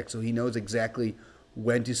with this deck, so he knows exactly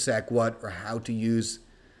when to sack what or how to use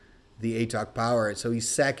the Atog power. So he's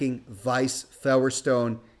sacking Vice,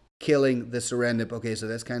 Felwerstone, killing the Serendip. Okay, so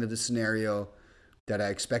that's kind of the scenario that I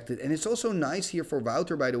expected. And it's also nice here for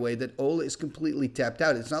Wouter, by the way, that Ola is completely tapped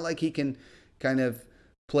out. It's not like he can kind of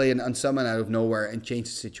play an Unsummon out of nowhere and change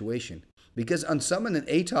the situation. Because Unsummon and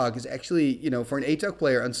Atog is actually, you know, for an Atog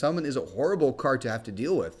player, Unsummon is a horrible card to have to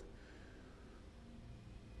deal with.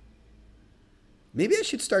 Maybe I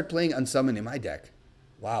should start playing Unsummon in my deck.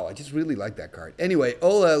 Wow, I just really like that card. Anyway,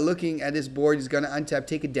 Ola, looking at his board, he's going to untap,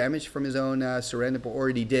 take a damage from his own Serendip,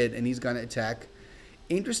 already did, and he's going to attack.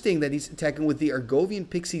 Interesting that he's attacking with the Argovian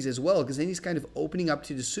Pixies as well, because then he's kind of opening up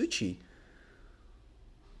to the Suchi.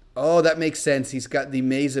 Oh, that makes sense. He's got the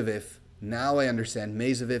Maze of If. Now I understand.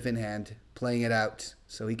 Maze of If in hand, playing it out.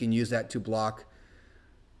 So he can use that to block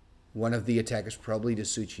one of the attackers, probably the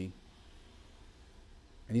Suchi.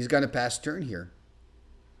 And he's going to pass turn here.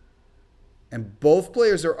 And both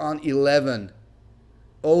players are on 11.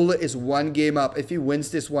 Ola is 1 game up. If he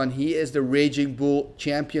wins this one, he is the Raging Bull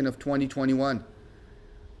champion of 2021.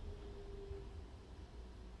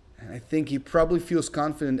 I think he probably feels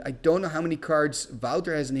confident. I don't know how many cards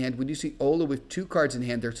Wouter has in hand. We do see Ola with 2 cards in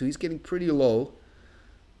hand there, so he's getting pretty low.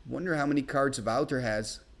 Wonder how many cards Wouter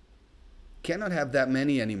has. Cannot have that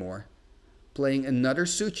many anymore. Playing another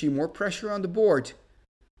Suchi, more pressure on the board.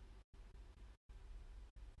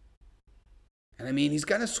 And I mean, he's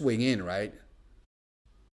gonna swing in, right?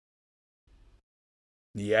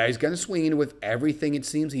 Yeah, he's gonna swing in with everything, it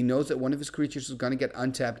seems. He knows that one of his creatures is gonna get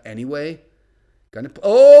untapped anyway.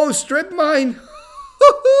 Oh, strip mine!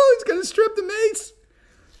 He's gonna strip the mace!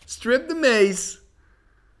 Strip the mace!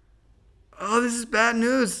 Oh, this is bad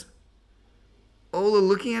news. Ola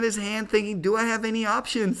looking at his hand thinking, do I have any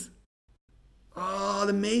options? Oh,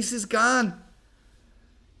 the mace is gone.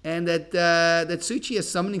 And that Suchi has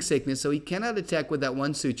summoning sickness, so he cannot attack with that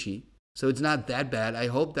one Suchi. So it's not that bad. I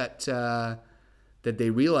hope that that they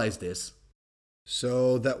realize this.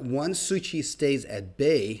 So that one Suchi stays at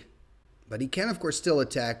bay, but he can of course still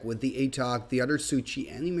attack with the Atog, the other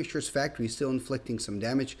Suchi, and the Mishra's Factory still inflicting some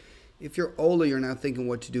damage. If you're Ola, you're now thinking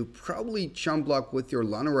what to do. Probably chump block with your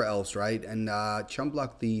Llanowar Elves, right? And chump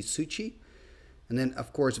block the Suchi. And then,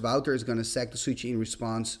 of course, Wouter is going to sack the Suchi in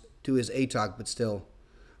response to his Atog, but still.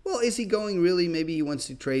 Well, is he going really? Maybe he wants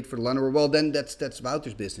to trade for Llanowar. Well, then that's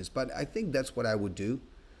Wouter's business. But I think that's what I would do.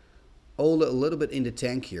 Ola a little bit in the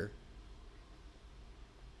tank here.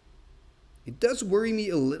 It does worry me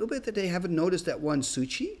a little bit that they haven't noticed that one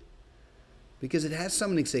Suchi. Because it has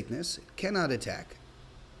summoning sickness. It cannot attack.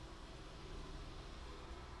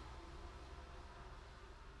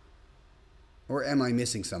 Or am I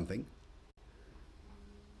missing something?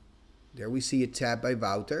 There we see a tap by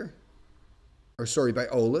Wouter. Or sorry, by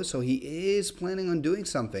Ola. So he is planning on doing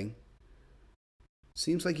something.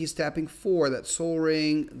 Seems like he's tapping 4. That Soul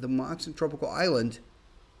Ring, the Mox, and Tropical Island.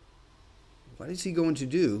 What is he going to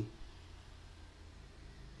do?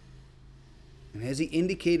 And has he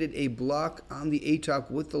indicated a block on the Atog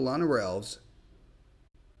with the Llanowar Elves?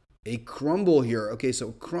 A crumble here. Okay,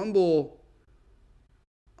 so crumble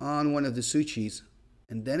on one of the Suchis.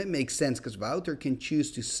 And then it makes sense because Wouter can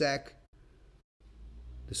choose to sack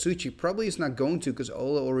the Suchi. Probably is not going to because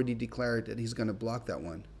Ola already declared that he's going to block that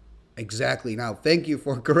one. Exactly. Now, thank you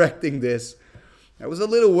for correcting this. I was a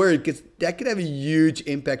little worried because that could have a huge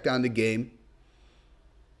impact on the game.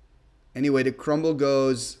 Anyway, the crumble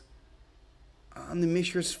goes on the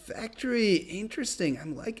Mishra's Factory. Interesting.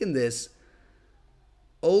 I'm liking this.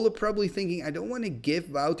 Ola probably thinking, I don't want to give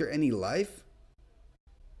Wouter any life.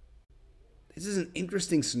 This is an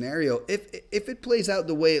interesting scenario. If it plays out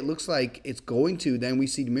the way it looks like it's going to, then we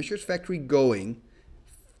see the Mishra's Factory going.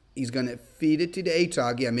 He's going to feed it to the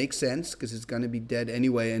Atog. Yeah, makes sense because it's going to be dead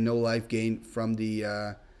anyway and no life gain from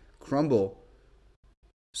the crumble.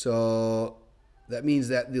 So that means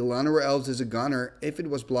that the Llanowar Elves is a gunner if it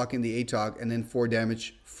was blocking the Atog, and then 4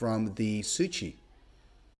 damage from the Suchi.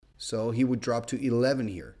 So he would drop to 11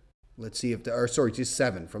 here. Let's see if or sorry, to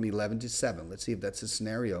 7, from 11 to 7. Let's see if that's a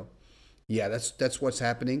scenario. Yeah, that's what's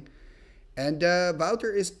happening. And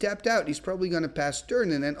Wouter is tapped out. He's probably going to pass turn.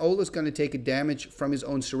 And then Ola's going to take a damage from his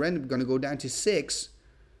own surrender. Going to go down to 6.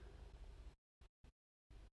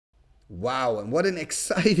 Wow, and what an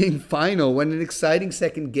exciting final. What an exciting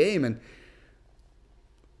second game. And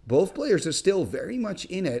both players are still very much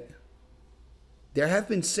in it. There have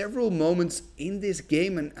been several moments in this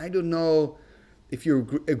game, and I don't know if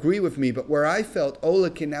you agree with me, but where I felt Ola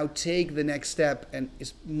can now take the next step and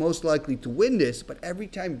is most likely to win this, but every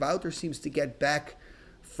time Wouter seems to get back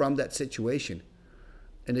from that situation.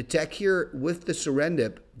 An attack here with the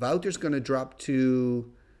surrender, Wouter's going to drop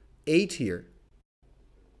to 8 here.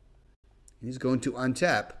 He's going to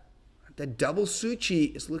untap. That double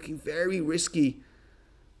Suchi is looking very risky.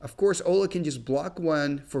 Of course, Ola can just block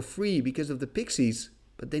one for free because of the pixies,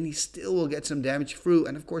 but then he still will get some damage through.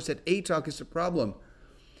 And of course, that Atog is the problem.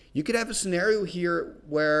 You could have a scenario here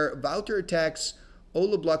where Wouter attacks,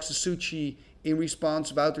 Ola blocks the Suchi. In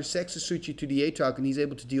response, Wouter sacks the Suchi to the Atog, and he's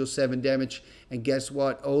able to deal 7 damage. And guess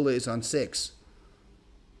what? Ola is on 6.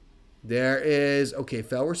 There is, okay,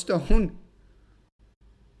 Flower Stone.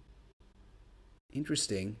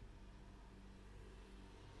 Interesting.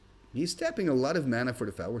 He's tapping a lot of mana for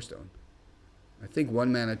the Flower Stone. I think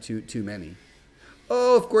 1 mana too many.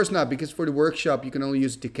 Oh, of course not, because for the workshop, you can only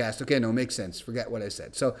use it to cast. Okay, no, makes sense. Forget what I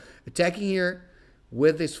said. So, attacking here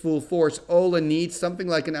with his full force, Ola needs something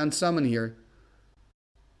like an unsummon here.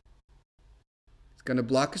 It's going to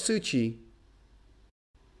block a Suchi.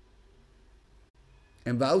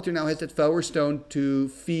 And Wouter now has that Flower Stone to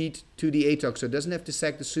feed to the Atog, so it doesn't have to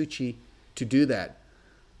sack the Suchi to do that.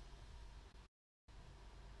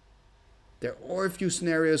 There are a few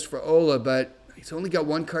scenarios for Ola, but he's only got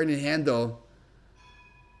 1 card in hand, though.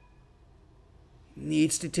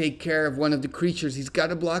 Needs to take care of one of the creatures. He's got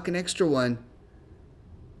to block an extra one.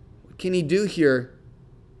 What can he do here?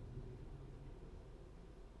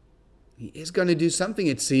 He is going to do something,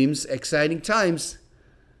 it seems. Exciting times.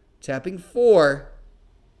 Tapping 4.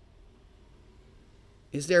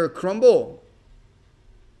 Is there a crumble?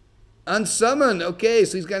 Unsummon. Okay,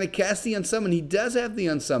 so he's going to cast the unsummon. He does have the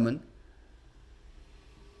unsummon.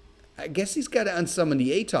 I guess he's got to unsummon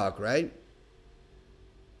the Atog, right?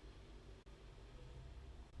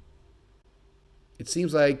 It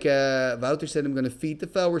seems like Wouter said I'm going to feed the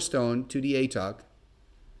Flower Stone to the Atog.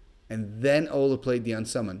 And then Ola played the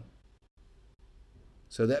unsummon.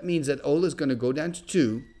 So that means that Ola is going to go down to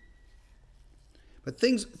 2. But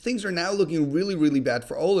things are now looking really, really bad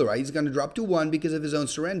for Ola, right? He's going to drop to 1 because of his own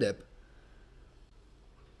Serendip.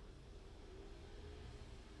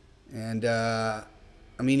 And, I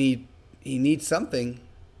mean, he needs something.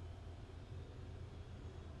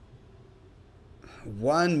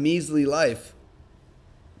 1 measly life.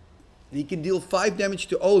 He can deal 5 damage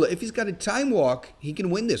to Ola. If he's got a Time Walk, he can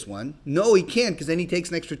win this one. No, he can't, because then he takes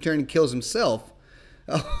an extra turn and kills himself.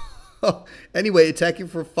 Anyway, attacking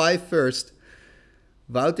for 5 first.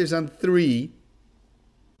 Wouter's on 3.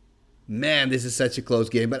 Man, this is such a close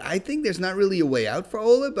game. But I think there's not really a way out for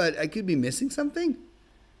Ola, but I could be missing something.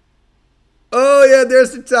 Oh, yeah,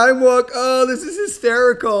 there's the Time Walk. Oh, this is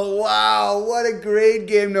hysterical. Wow, what a great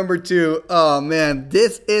game number 2. Oh, man,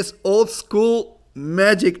 this is old school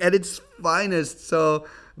Magic at its finest. So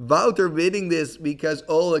Wouter winning this because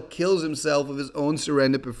Ola kills himself with his own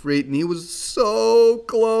Serendip Efreet, and he was so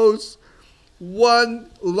close.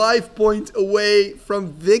 1 life point away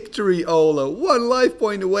from victory, Ola. 1 life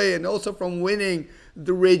point away, and also from winning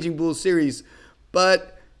the Raging Bull series.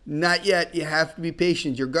 But not yet. You have to be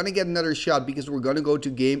patient. You're going to get another shot because we're going to go to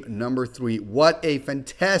game number 3. What a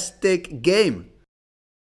fantastic game.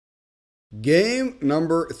 Game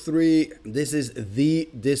number 3. This is the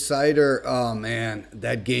decider. Oh, man.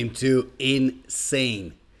 That game 2,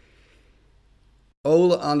 insane.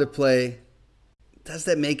 Ola on the play. Does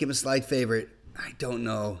that make him a slight favorite? I don't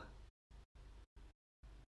know.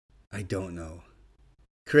 I don't know.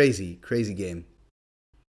 Crazy, crazy game.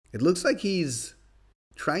 It looks like he's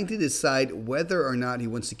trying to decide whether or not he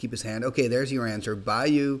wants to keep his hand. Okay, there's your answer.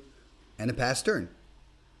 Bayou and a pass turn.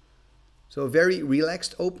 So a very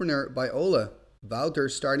relaxed opener by Ola. Wouter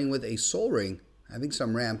starting with a Soul Ring, having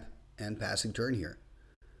some ramp and passing turn here.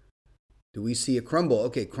 Do we see a crumble?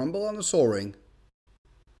 Okay, crumble on the Soul Ring.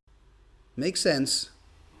 Makes sense.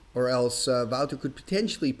 Or else Wouter could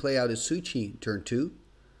potentially play out a Suchi turn 2.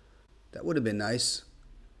 That would have been nice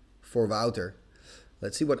for Wouter.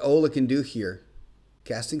 Let's see what Ola can do here.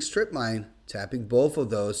 Casting Strip Mine, tapping both of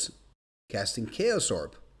those, casting Chaos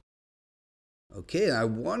Orb. Okay, I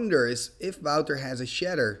wonder if Wouter has a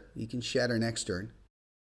Shatter, he can Shatter next turn.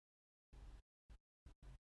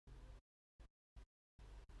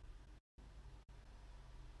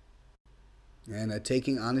 And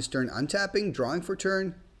taking on his turn, untapping, drawing for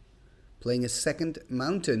turn, playing a second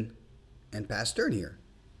Mountain, and pass turn here.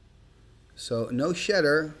 So no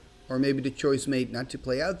Shatter, or maybe the choice made not to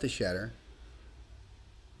play out the Shatter.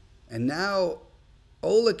 And now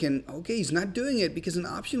Ola can, okay, he's not doing it because an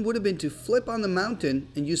option would have been to flip on the Mountain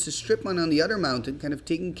and use the Strip Mine on the other Mountain, kind of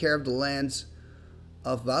taking care of the lands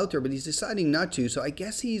of Wouter, but he's deciding not to. So I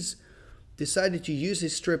guess he's decided to use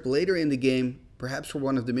his strip later in the game, perhaps for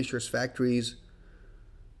one of the Mishra's Factories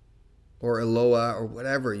or Aloha or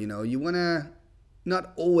whatever, you know. You want to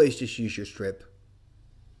not always just use your strip,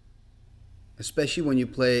 especially when you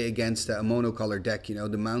play against a monocolor deck. You know,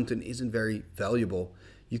 the Mountain isn't very valuable.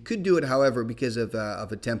 You could do it, however, because of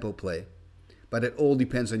a tempo play. But it all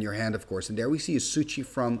depends on your hand, of course. And there we see a Suchi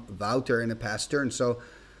from Wouter in a pass turn. So,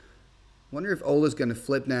 wonder if Ola's going to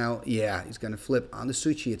flip now. Yeah, he's going to flip on the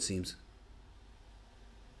Suchi, it seems.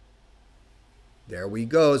 There we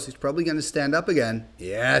goes. He's probably going to stand up again.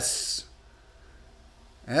 Yes.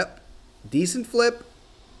 Yep. Decent flip.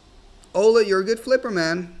 Ola, you're a good flipper,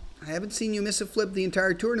 man. I haven't seen you miss a flip the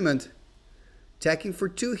entire tournament. Attacking for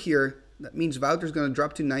 2 here. That means Wouter's going to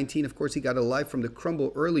drop to 19. Of course, he got a life from the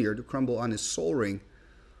crumble earlier, the crumble on his Soul Ring.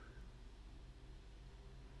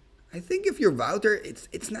 I think if you're Wouter,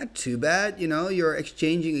 it's not too bad. You know, you're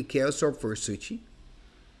exchanging a Chaos Orb for a Suchi.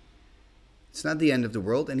 It's not the end of the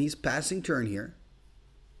world. And he's passing turn here.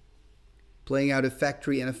 Playing out a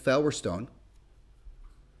Factory and a Flower Stone.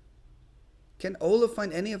 Can Ola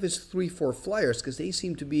find any of his 3/4 flyers? Because they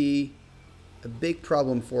seem to be a big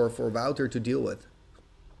problem for Wouter to deal with.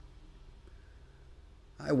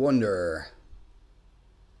 I wonder.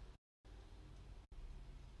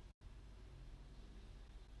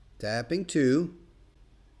 Tapping 2.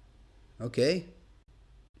 Okay.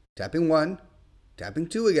 Tapping 1. Tapping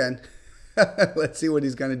 2 again. Let's see what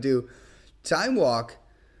he's going to do. Time Walk.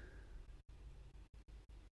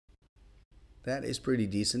 That is pretty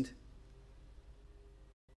decent.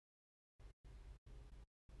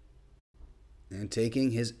 And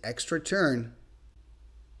taking his extra turn.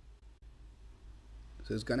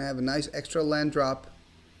 So he's going to have a nice extra land drop.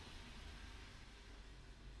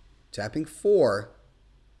 Tapping 4.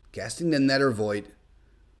 Casting the Nether Void.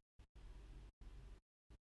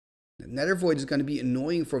 The Nether Void is going to be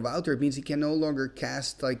annoying for Wouter. It means he can no longer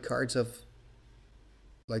cast like cards of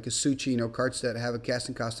like a Suchi, cards that have a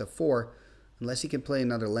casting cost of 4. Unless he can play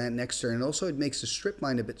another land next turn. And also it makes the strip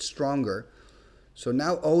mine a bit stronger. So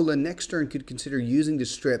now Ola next turn could consider using the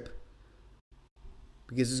strip.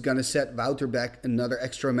 Because it's going to set Wouter back another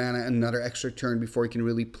extra mana, another extra turn before he can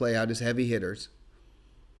really play out his heavy hitters.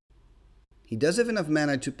 He does have enough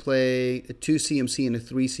mana to play a 2 CMC and a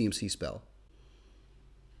 3 CMC spell.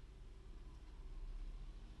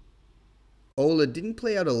 Ola didn't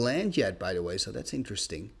play out a land yet, by the way, so that's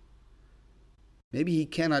interesting. Maybe he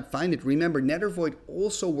cannot find it. Remember, Nether Void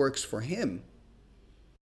also works for him.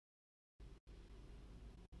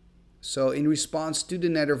 So in response to the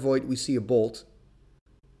Nether Void, we see a bolt.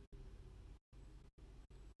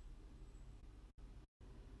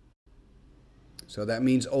 So that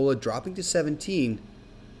means Ola dropping to 17.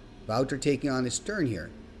 Wouter taking on his turn here.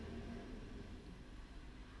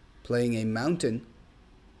 Playing a mountain.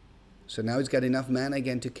 So now he's got enough mana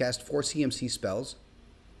again to cast 4 CMC spells.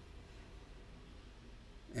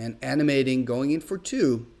 And animating, going in for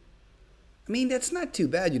 2. I mean, that's not too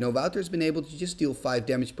bad. Wouter's been able to just deal 5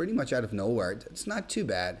 damage pretty much out of nowhere. It's not too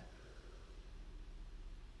bad.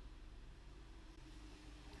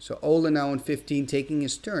 So Ola now on 15, taking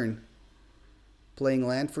his turn. Playing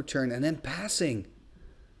land for turn and then passing.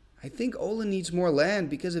 I think Ola needs more land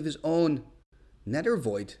because of his own Nether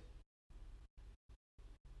Void.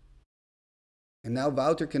 And now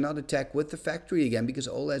Wouter cannot attack with the factory again because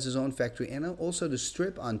Ola has his own factory and also the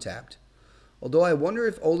strip untapped. Although I wonder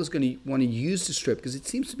if Ola's going to want to use the strip because it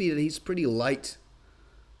seems to be that he's pretty light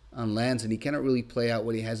on lands and he cannot really play out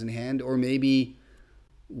what he has in hand, or maybe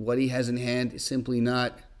what he has in hand is simply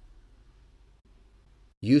not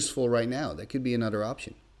useful right now. That could be another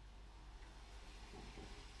option.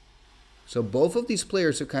 So both of these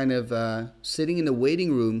players are kind of sitting in the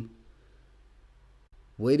waiting room,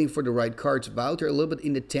 waiting for the right cards. Wouter a little bit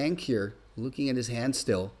in the tank here, looking at his hand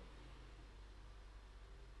still.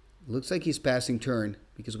 Looks like he's passing turn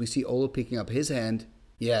because we see Ola picking up his hand.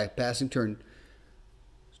 Yeah, passing turn.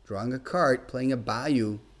 Drawing a card, playing a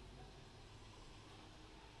Bayou.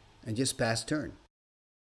 And just pass turn.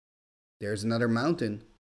 There's another mountain.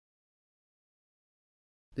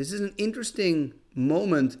 This is an interesting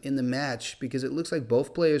moment in the match because it looks like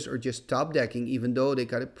both players are just top decking even though they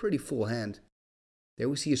got a pretty full hand. There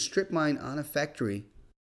we see a strip mine on a factory.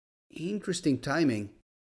 Interesting timing.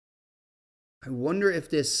 I wonder if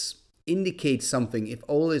this indicates something. If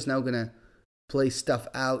Ola is now going to play stuff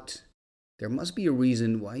out, there must be a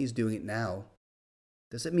reason why he's doing it now.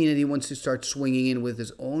 Does it mean that he wants to start swinging in with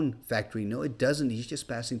his own factory? No, it doesn't. He's just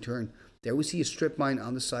passing turn. There we see a strip mine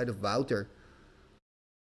on the side of Wouter.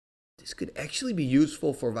 This could actually be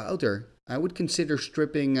useful for Wouter. I would consider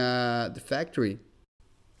stripping the factory.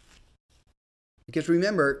 Because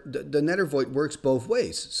remember, the Nether Void works both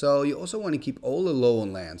ways. So you also want to keep Ola low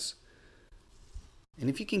on lands. And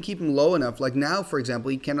if you can keep him low enough, like now, for example,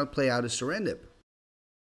 he cannot play out a Serendip.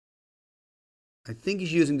 I think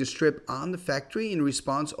he's using the strip on the factory. In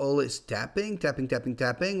response, Ola is tapping, tapping, tapping,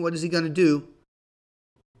 tapping. What is he going to do?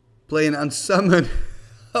 Play an unsummon.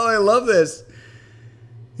 Oh, I love this.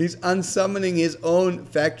 He's unsummoning his own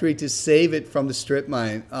factory to save it from the strip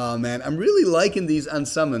mine. Oh, man. I'm really liking these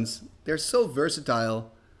unsummons. They're so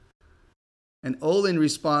versatile. And Ola in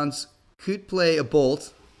response could play a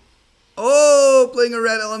bolt. Oh, playing a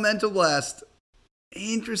red elemental blast.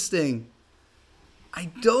 Interesting.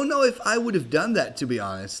 I don't know if I would have done that, to be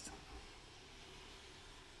honest.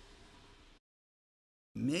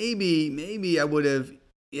 Maybe I would have.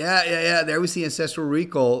 Yeah. There we see Ancestral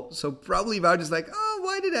Recall. So probably Wouter's like, oh,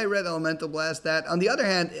 why did I red elemental blast that? On the other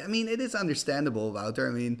hand, I mean, it is understandable, Wouter.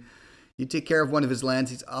 I mean, you take care of one of his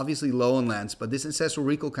lands. He's obviously low on lands, but this Ancestral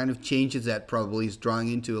Recall kind of changes that probably. He's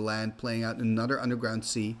drawing into a land, playing out another Underground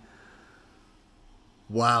Sea.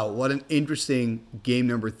 Wow, what an interesting game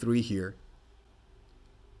number 3 here.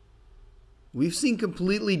 We've seen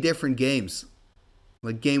completely different games.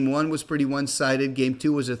 Like game 1 was pretty one-sided, game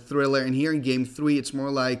 2 was a thriller, and here in game 3 it's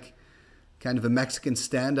more like kind of a Mexican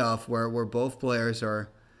standoff where both players are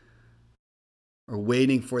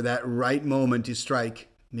waiting for that right moment to strike.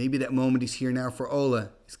 Maybe that moment is here now for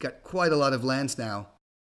Ola. He's got quite a lot of lands now.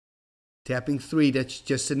 Tapping 3, that's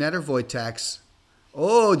just a Nether Void tax.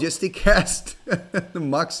 Oh, just he cast the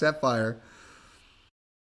Mock Sapphire.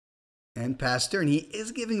 And pass turn. He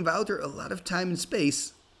is giving Wouter a lot of time and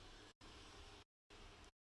space.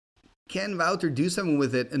 Can Wouter do something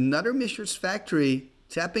with it? Another Mishra's Factory.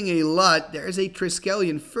 Tapping a lot. There's a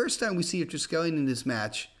Triskelion. First time we see a Triskelion in this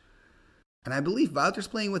match. And I believe Wouter's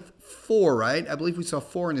playing with 4, right? I believe we saw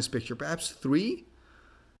 4 in this picture. Perhaps 3?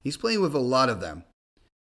 He's playing with a lot of them.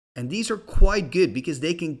 And these are quite good because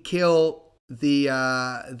they can kill the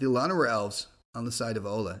Llanowar Elves on the side of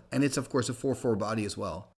Ola. And it's, of course, a 4/4 body as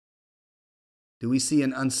well. Do we see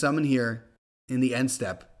an unsummon here in the end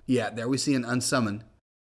step? Yeah, there we see an unsummon.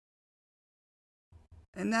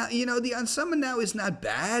 And now, you know, the unsummon now is not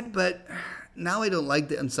bad, but now I don't like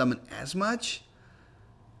the unsummon as much.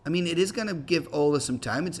 I mean, it is going to give Ola some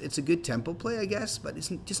time. It's a good tempo play, I guess, but it's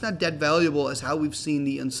just not that valuable as how we've seen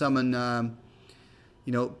the unsummon,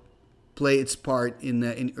 you know, play its part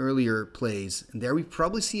in earlier plays. And there we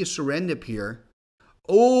probably see a Serendip here.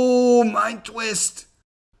 Oh, Mind Twist!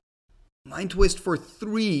 Mind Twist for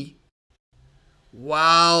 3.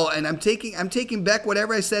 Wow, and I'm taking back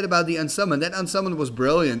whatever I said about the unsummon. That unsummon was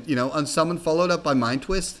brilliant. You know, unsummon followed up by Mind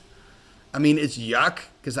Twist. I mean, it's yuck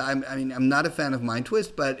because I'm not a fan of Mind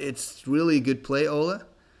Twist, but it's really a good play, Ola.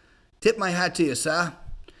 Tip my hat to you, sir.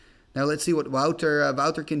 Now let's see what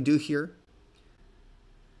Wouter can do here.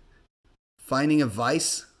 Finding a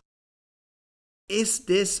Vice. Is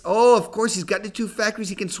this... Oh, of course, he's got the 2 factories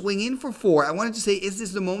he can swing in for 4. I wanted to say, is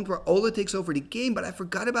this the moment where Ola takes over the game? But I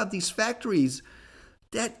forgot about these factories.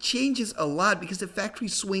 That changes a lot because the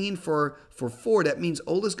factories swing in for 4. That means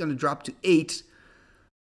Ola's going to drop to 8.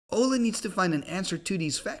 Ola needs to find an answer to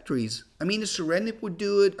these factories. I mean, a Serendip would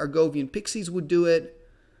do it. Argovian Pixies would do it.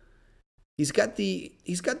 He's got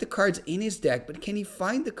the cards in his deck, but can he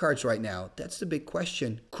find the cards right now? That's the big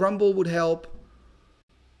question. Crumble would help.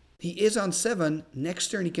 He is on 7. Next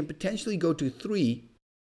turn, he can potentially go to 3.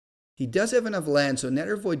 He does have enough land, so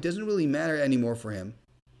Nether Void doesn't really matter anymore for him.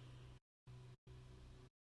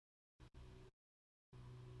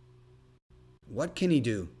 What can he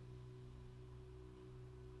do?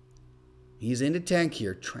 He's in the tank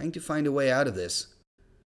here, trying to find a way out of this.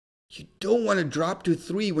 You don't want to drop to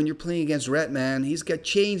 3 when you're playing against Red, man. He's got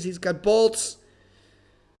chains, he's got bolts.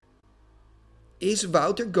 Is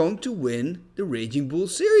Wouter going to win the Raging Bull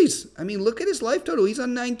series? I mean, look at his life total. He's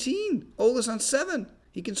on 19. Ola's on 7.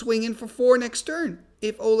 He can swing in for 4 next turn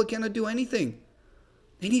if Ola cannot do anything.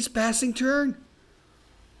 And he's passing turn.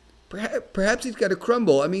 Perhaps he's got a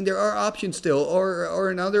crumble. I mean, there are options still. Or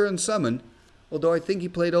another unsummon. Although I think he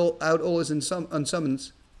played out Ola's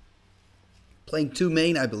unsummons. Playing 2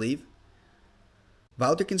 main, I believe.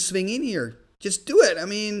 Wouter can swing in here. Just do it. I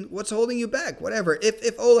mean, what's holding you back? Whatever.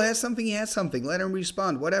 If Ola has something, he has something. Let him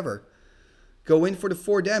respond. Whatever. Go in for the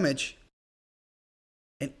 4 damage.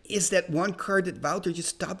 And is that one card that Wouter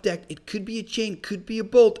just top decked? It could be a chain, could be a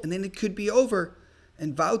bolt, and then it could be over.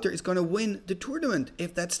 And Wouter is going to win the tournament,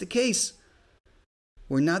 if that's the case.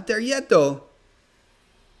 We're not there yet, though.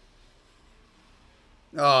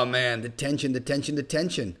 Oh, man. The tension, the tension, the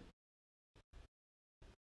tension.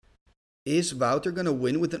 Is Wouter going to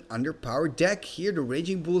win with an underpowered deck? Here, the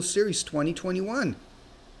Raging Bull Series 2021.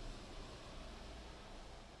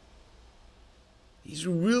 He's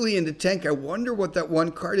really in the tank. I wonder what that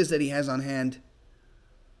one card is that he has on hand.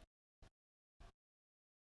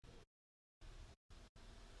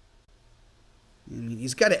 I mean,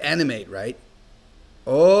 he's got to animate, right?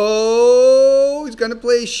 Oh, he's going to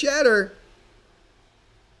play Shatter.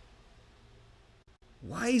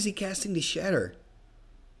 Why is he casting the Shatter?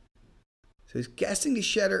 So he's casting the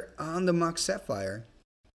Shatter on the Mock Sapphire.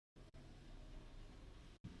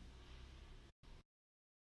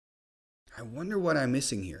 I wonder what I'm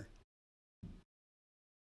missing here.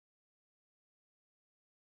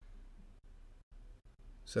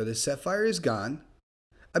 So the Sapphire is gone.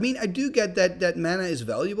 I mean, I do get that mana is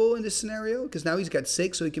valuable in this scenario, because now he's got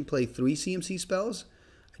 6, so he can play 3 CMC spells.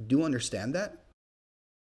 I do understand that.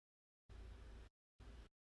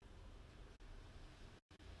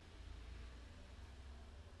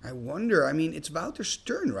 I wonder, I mean, it's Wouter's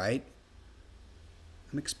turn, right?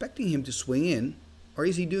 I'm expecting him to swing in. Or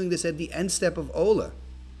is he doing this at the end step of Ola?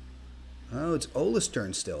 Oh, it's Ola's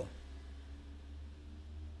turn still.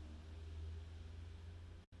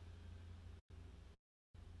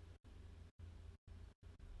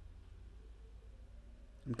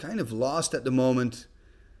 I'm kind of lost at the moment.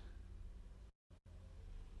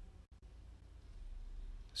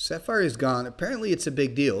 Sapphire is gone. Apparently it's a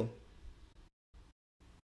big deal.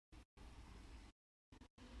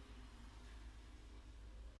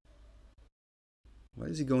 What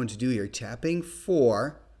is he going to do here? Tapping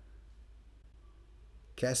 4.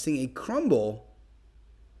 Casting a crumble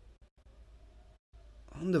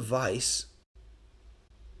on the Vice.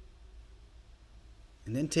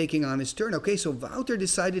 And then taking on his turn. Okay, so Wouter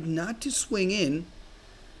decided not to swing in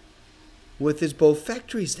with his both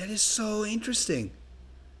factories. That is so interesting.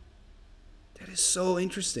 That is so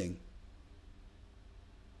interesting.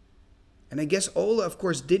 And I guess Ola, of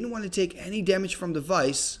course, didn't want to take any damage from the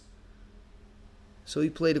Vice. So he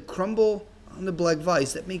played a crumble on the Black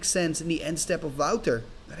Vice. That makes sense in the end step of Wouter.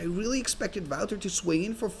 But I really expected Wouter to swing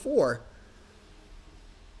in for 4.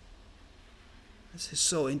 This is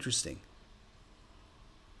so interesting.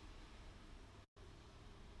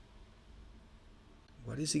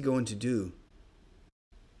 What is he going to do?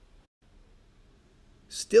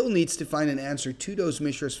 Still needs to find an answer to those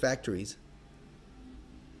Mishra's factories.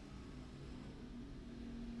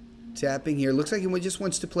 Tapping here. Looks like he just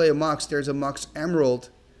wants to play a Mox. There's a Mox Emerald.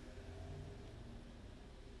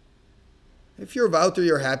 If you're Wouter,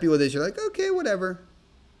 you're happy with it. You're like, okay, whatever.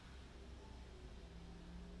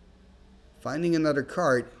 Finding another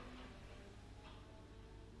card.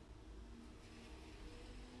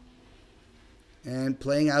 And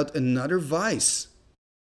playing out another Vice.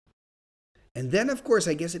 And then, of course,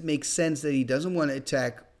 I guess it makes sense that he doesn't want to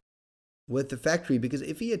attack with the factory. Because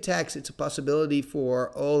if he attacks, it's a possibility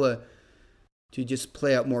for Ola to just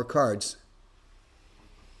play out more cards.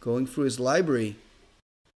 Going through his library.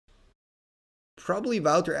 Probably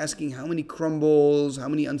Wouter asking how many crumbles, how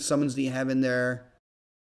many unsummons do you have in there?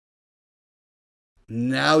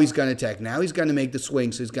 Now he's going to attack. Now he's going to make the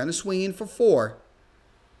swing. So he's going to swing in for 4.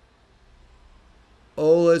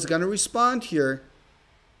 Ola is going to respond here.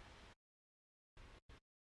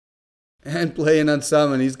 And play an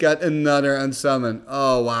unsummon. He's got another unsummon.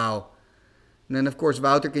 Oh, wow. And then, of course,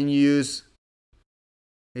 Wouter can use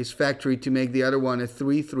his factory to make the other one a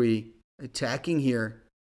 3/3. Attacking here.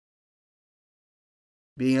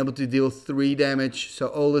 Being able to deal 3 damage. So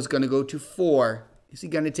Ola's going to go to 4. Is he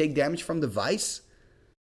going to take damage from the Vice?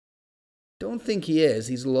 Don't think he is.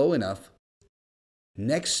 He's low enough.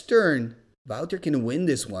 Next turn, Wouter can win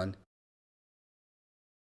this one.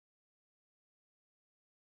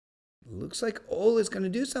 Looks like Ola is going to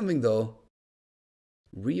do something though.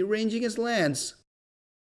 Rearranging his lands.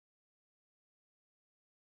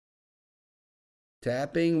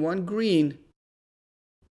 Tapping 1 green.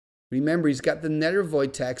 Remember, he's got the Nether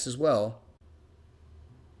Void tax as well.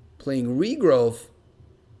 Playing Regrowth.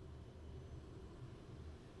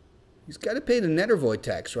 He's got to pay the Nether Void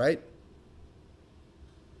tax, right?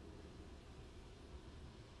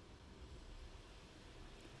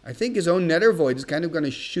 I think his own Nether Void is kind of going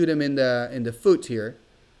to shoot him in the foot here.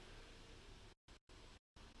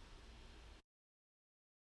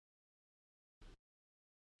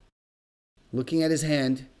 Looking at his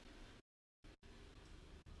hand.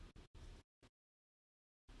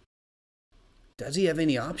 Does he have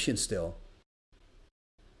any options still?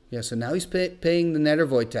 Yeah, so now he's paying the Nether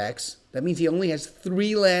Void tax. That means he only has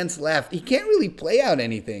 3 lands left. He can't really play out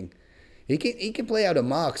anything. He can play out a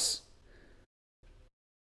Mox.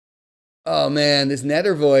 Oh man, this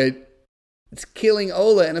Nether Void, it's killing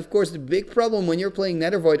Ola. And of course, the big problem when you're playing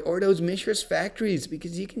Nether Void or those Mishra's factories,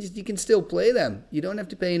 because you can still play them. You don't have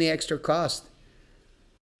to pay any extra cost.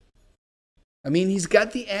 I mean, he's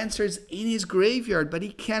got the answers in his graveyard, but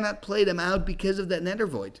he cannot play them out because of that Nether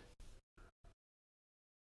Void.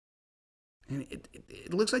 And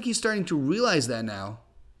it looks like he's starting to realize that now.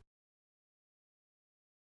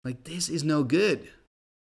 Like, this is no good.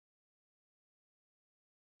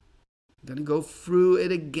 I'm going to go through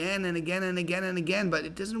it again and again and again and again, but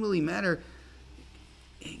it doesn't really matter.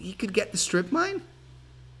 He could get the strip mine?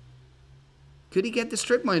 Could he get the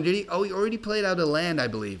strip mine? Did he? Oh, he already played out a land, I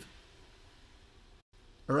believe.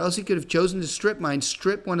 Or else he could have chosen to strip mine,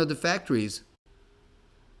 strip one of the factories.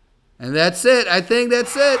 And that's it. I think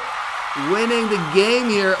that's it. Winning the game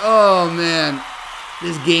here. Oh, man.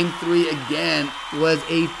 This game 3 again was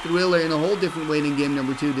a thriller in a whole different way than game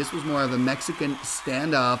number 2. This was more of a Mexican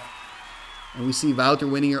standoff. And we see Wouter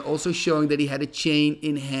winning here, also showing that he had a chain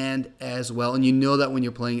in hand as well. And you know that when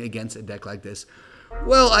you're playing against a deck like this.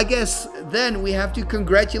 Well, I guess then we have to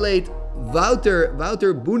congratulate Wouter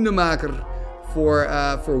Boendemaker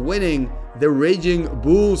for winning the Raging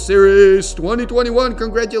Bull Series 2021.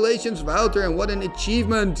 Congratulations, Wouter, and what an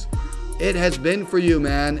achievement it has been for you,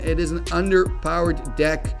 man. It is an underpowered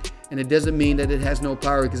deck, and it doesn't mean that it has no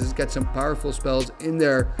power because it's got some powerful spells in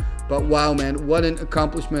there. But wow, man, what an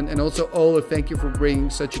accomplishment. And also, Ola, thank you for bringing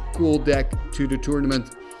such a cool deck to the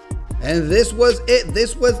tournament. And this was it.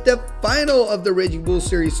 This was the final of the Raging Bull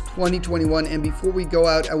Series 2021. And before we go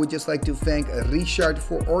out, I would just like to thank Richard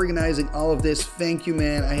for organizing all of this. Thank you,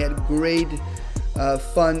 man. I had great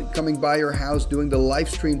fun coming by your house, doing the live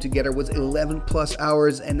stream together. It was 11 plus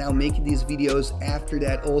hours, and now making these videos after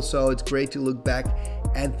that also. It's great to look back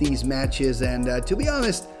at these matches, and to be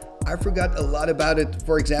honest, I forgot a lot about it.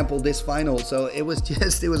 For example, this final. So it was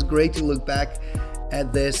great to look back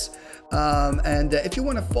at this. If you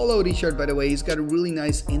want to follow Richard, by the way, he's got a really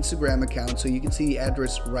nice Instagram account, so you can see the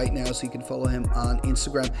address right now, so you can follow him on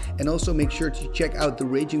Instagram. And also make sure to check out the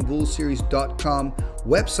RagingBullSeries.com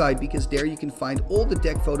website, because there you can find all the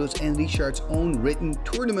deck photos and Richard's own written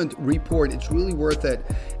tournament report. It's really worth it,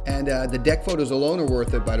 and the deck photos alone are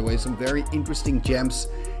worth it, by the way. Some very interesting gems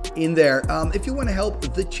in there. If you want to help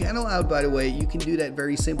the channel out, by the way, you can do that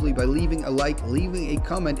very simply by leaving a like, leaving a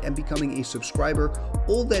comment, and becoming a subscriber.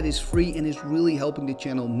 All that is free and is really helping the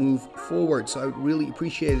channel move forward. So I would really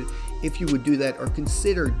appreciate it if you would do that, or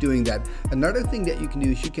consider doing that. Another thing that you can do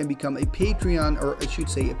is you can become a Patreon, or I should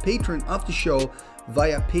say a patron of the show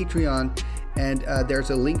via Patreon. And there's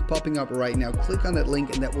a link popping up right now. Click on that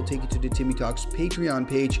link and that will take you to the Timmy Talks Patreon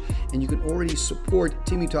page, and you can already support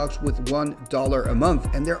Timmy Talks with $1 a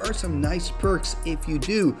month. And there are some nice perks if you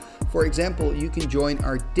do. For example, you can join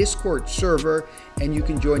our Discord server, and you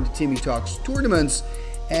can join the Timmy Talks tournaments.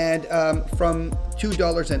 And from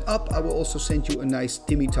 $2 and up, I will also send you a nice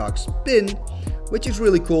Timmy Talks pin, which is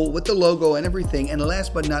really cool with the logo and everything. And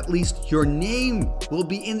last but not least, your name will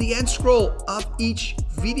be in the end scroll of each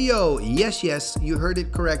video. Yes, you heard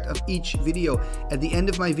it correct, of each video. At the end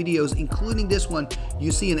of my videos, including this one,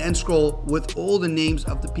 you see an end scroll with all the names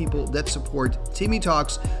of the people that support Timmy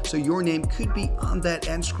Talks. So your name could be on that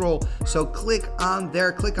end scroll. So click on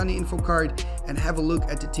there, click on the info card, and have a look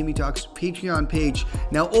at the Timmy Talks Patreon page.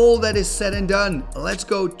 Now, all that is said and done, let's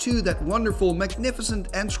go to that wonderful, magnificent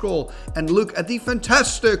end scroll and look at the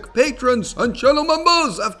fantastic patrons and channel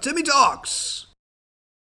members of Timmy Talks.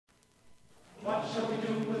 What shall we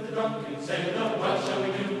do with the drunken sailor? What shall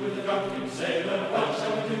we do with the drunken sailor? What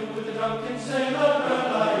shall we do with the drunken sailor?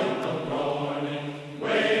 Early in the morning,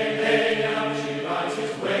 way hey and up she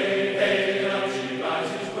rises, way hey and up she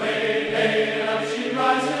rises, way hey and up she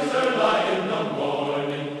rises. Early in the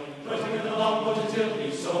morning, put him in the longboat until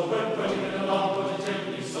he's sober. Put him in the longboat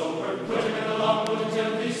until he's sober. Put him in the longboat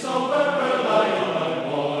until he's sober. Early in the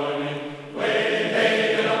morning, way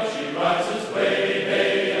hey and up she rises, way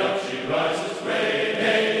hey and up she rises.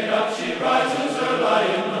 She rises early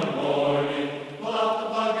in the morning. Pull out the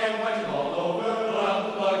plug and wet him all over. Pull out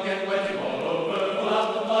the plug and wet him all over. Pull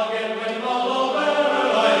out the plug and wet him all over.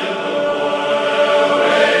 Early in the morning.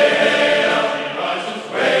 Way hey up she rises.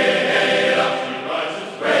 Way hey up she rises.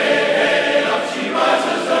 Way hey up she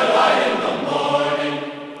rises early in the morning.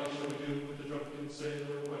 What shall we do with the drunken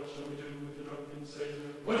sailor? What shall we do with the drunken sailor?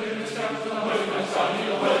 Put him in the scout to the husband, son.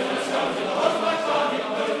 Put him in the scout to the husband, son.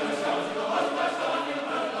 Put him in the scout to the husband, son.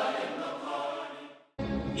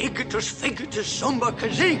 Igitus figitus sumba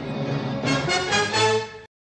kazee.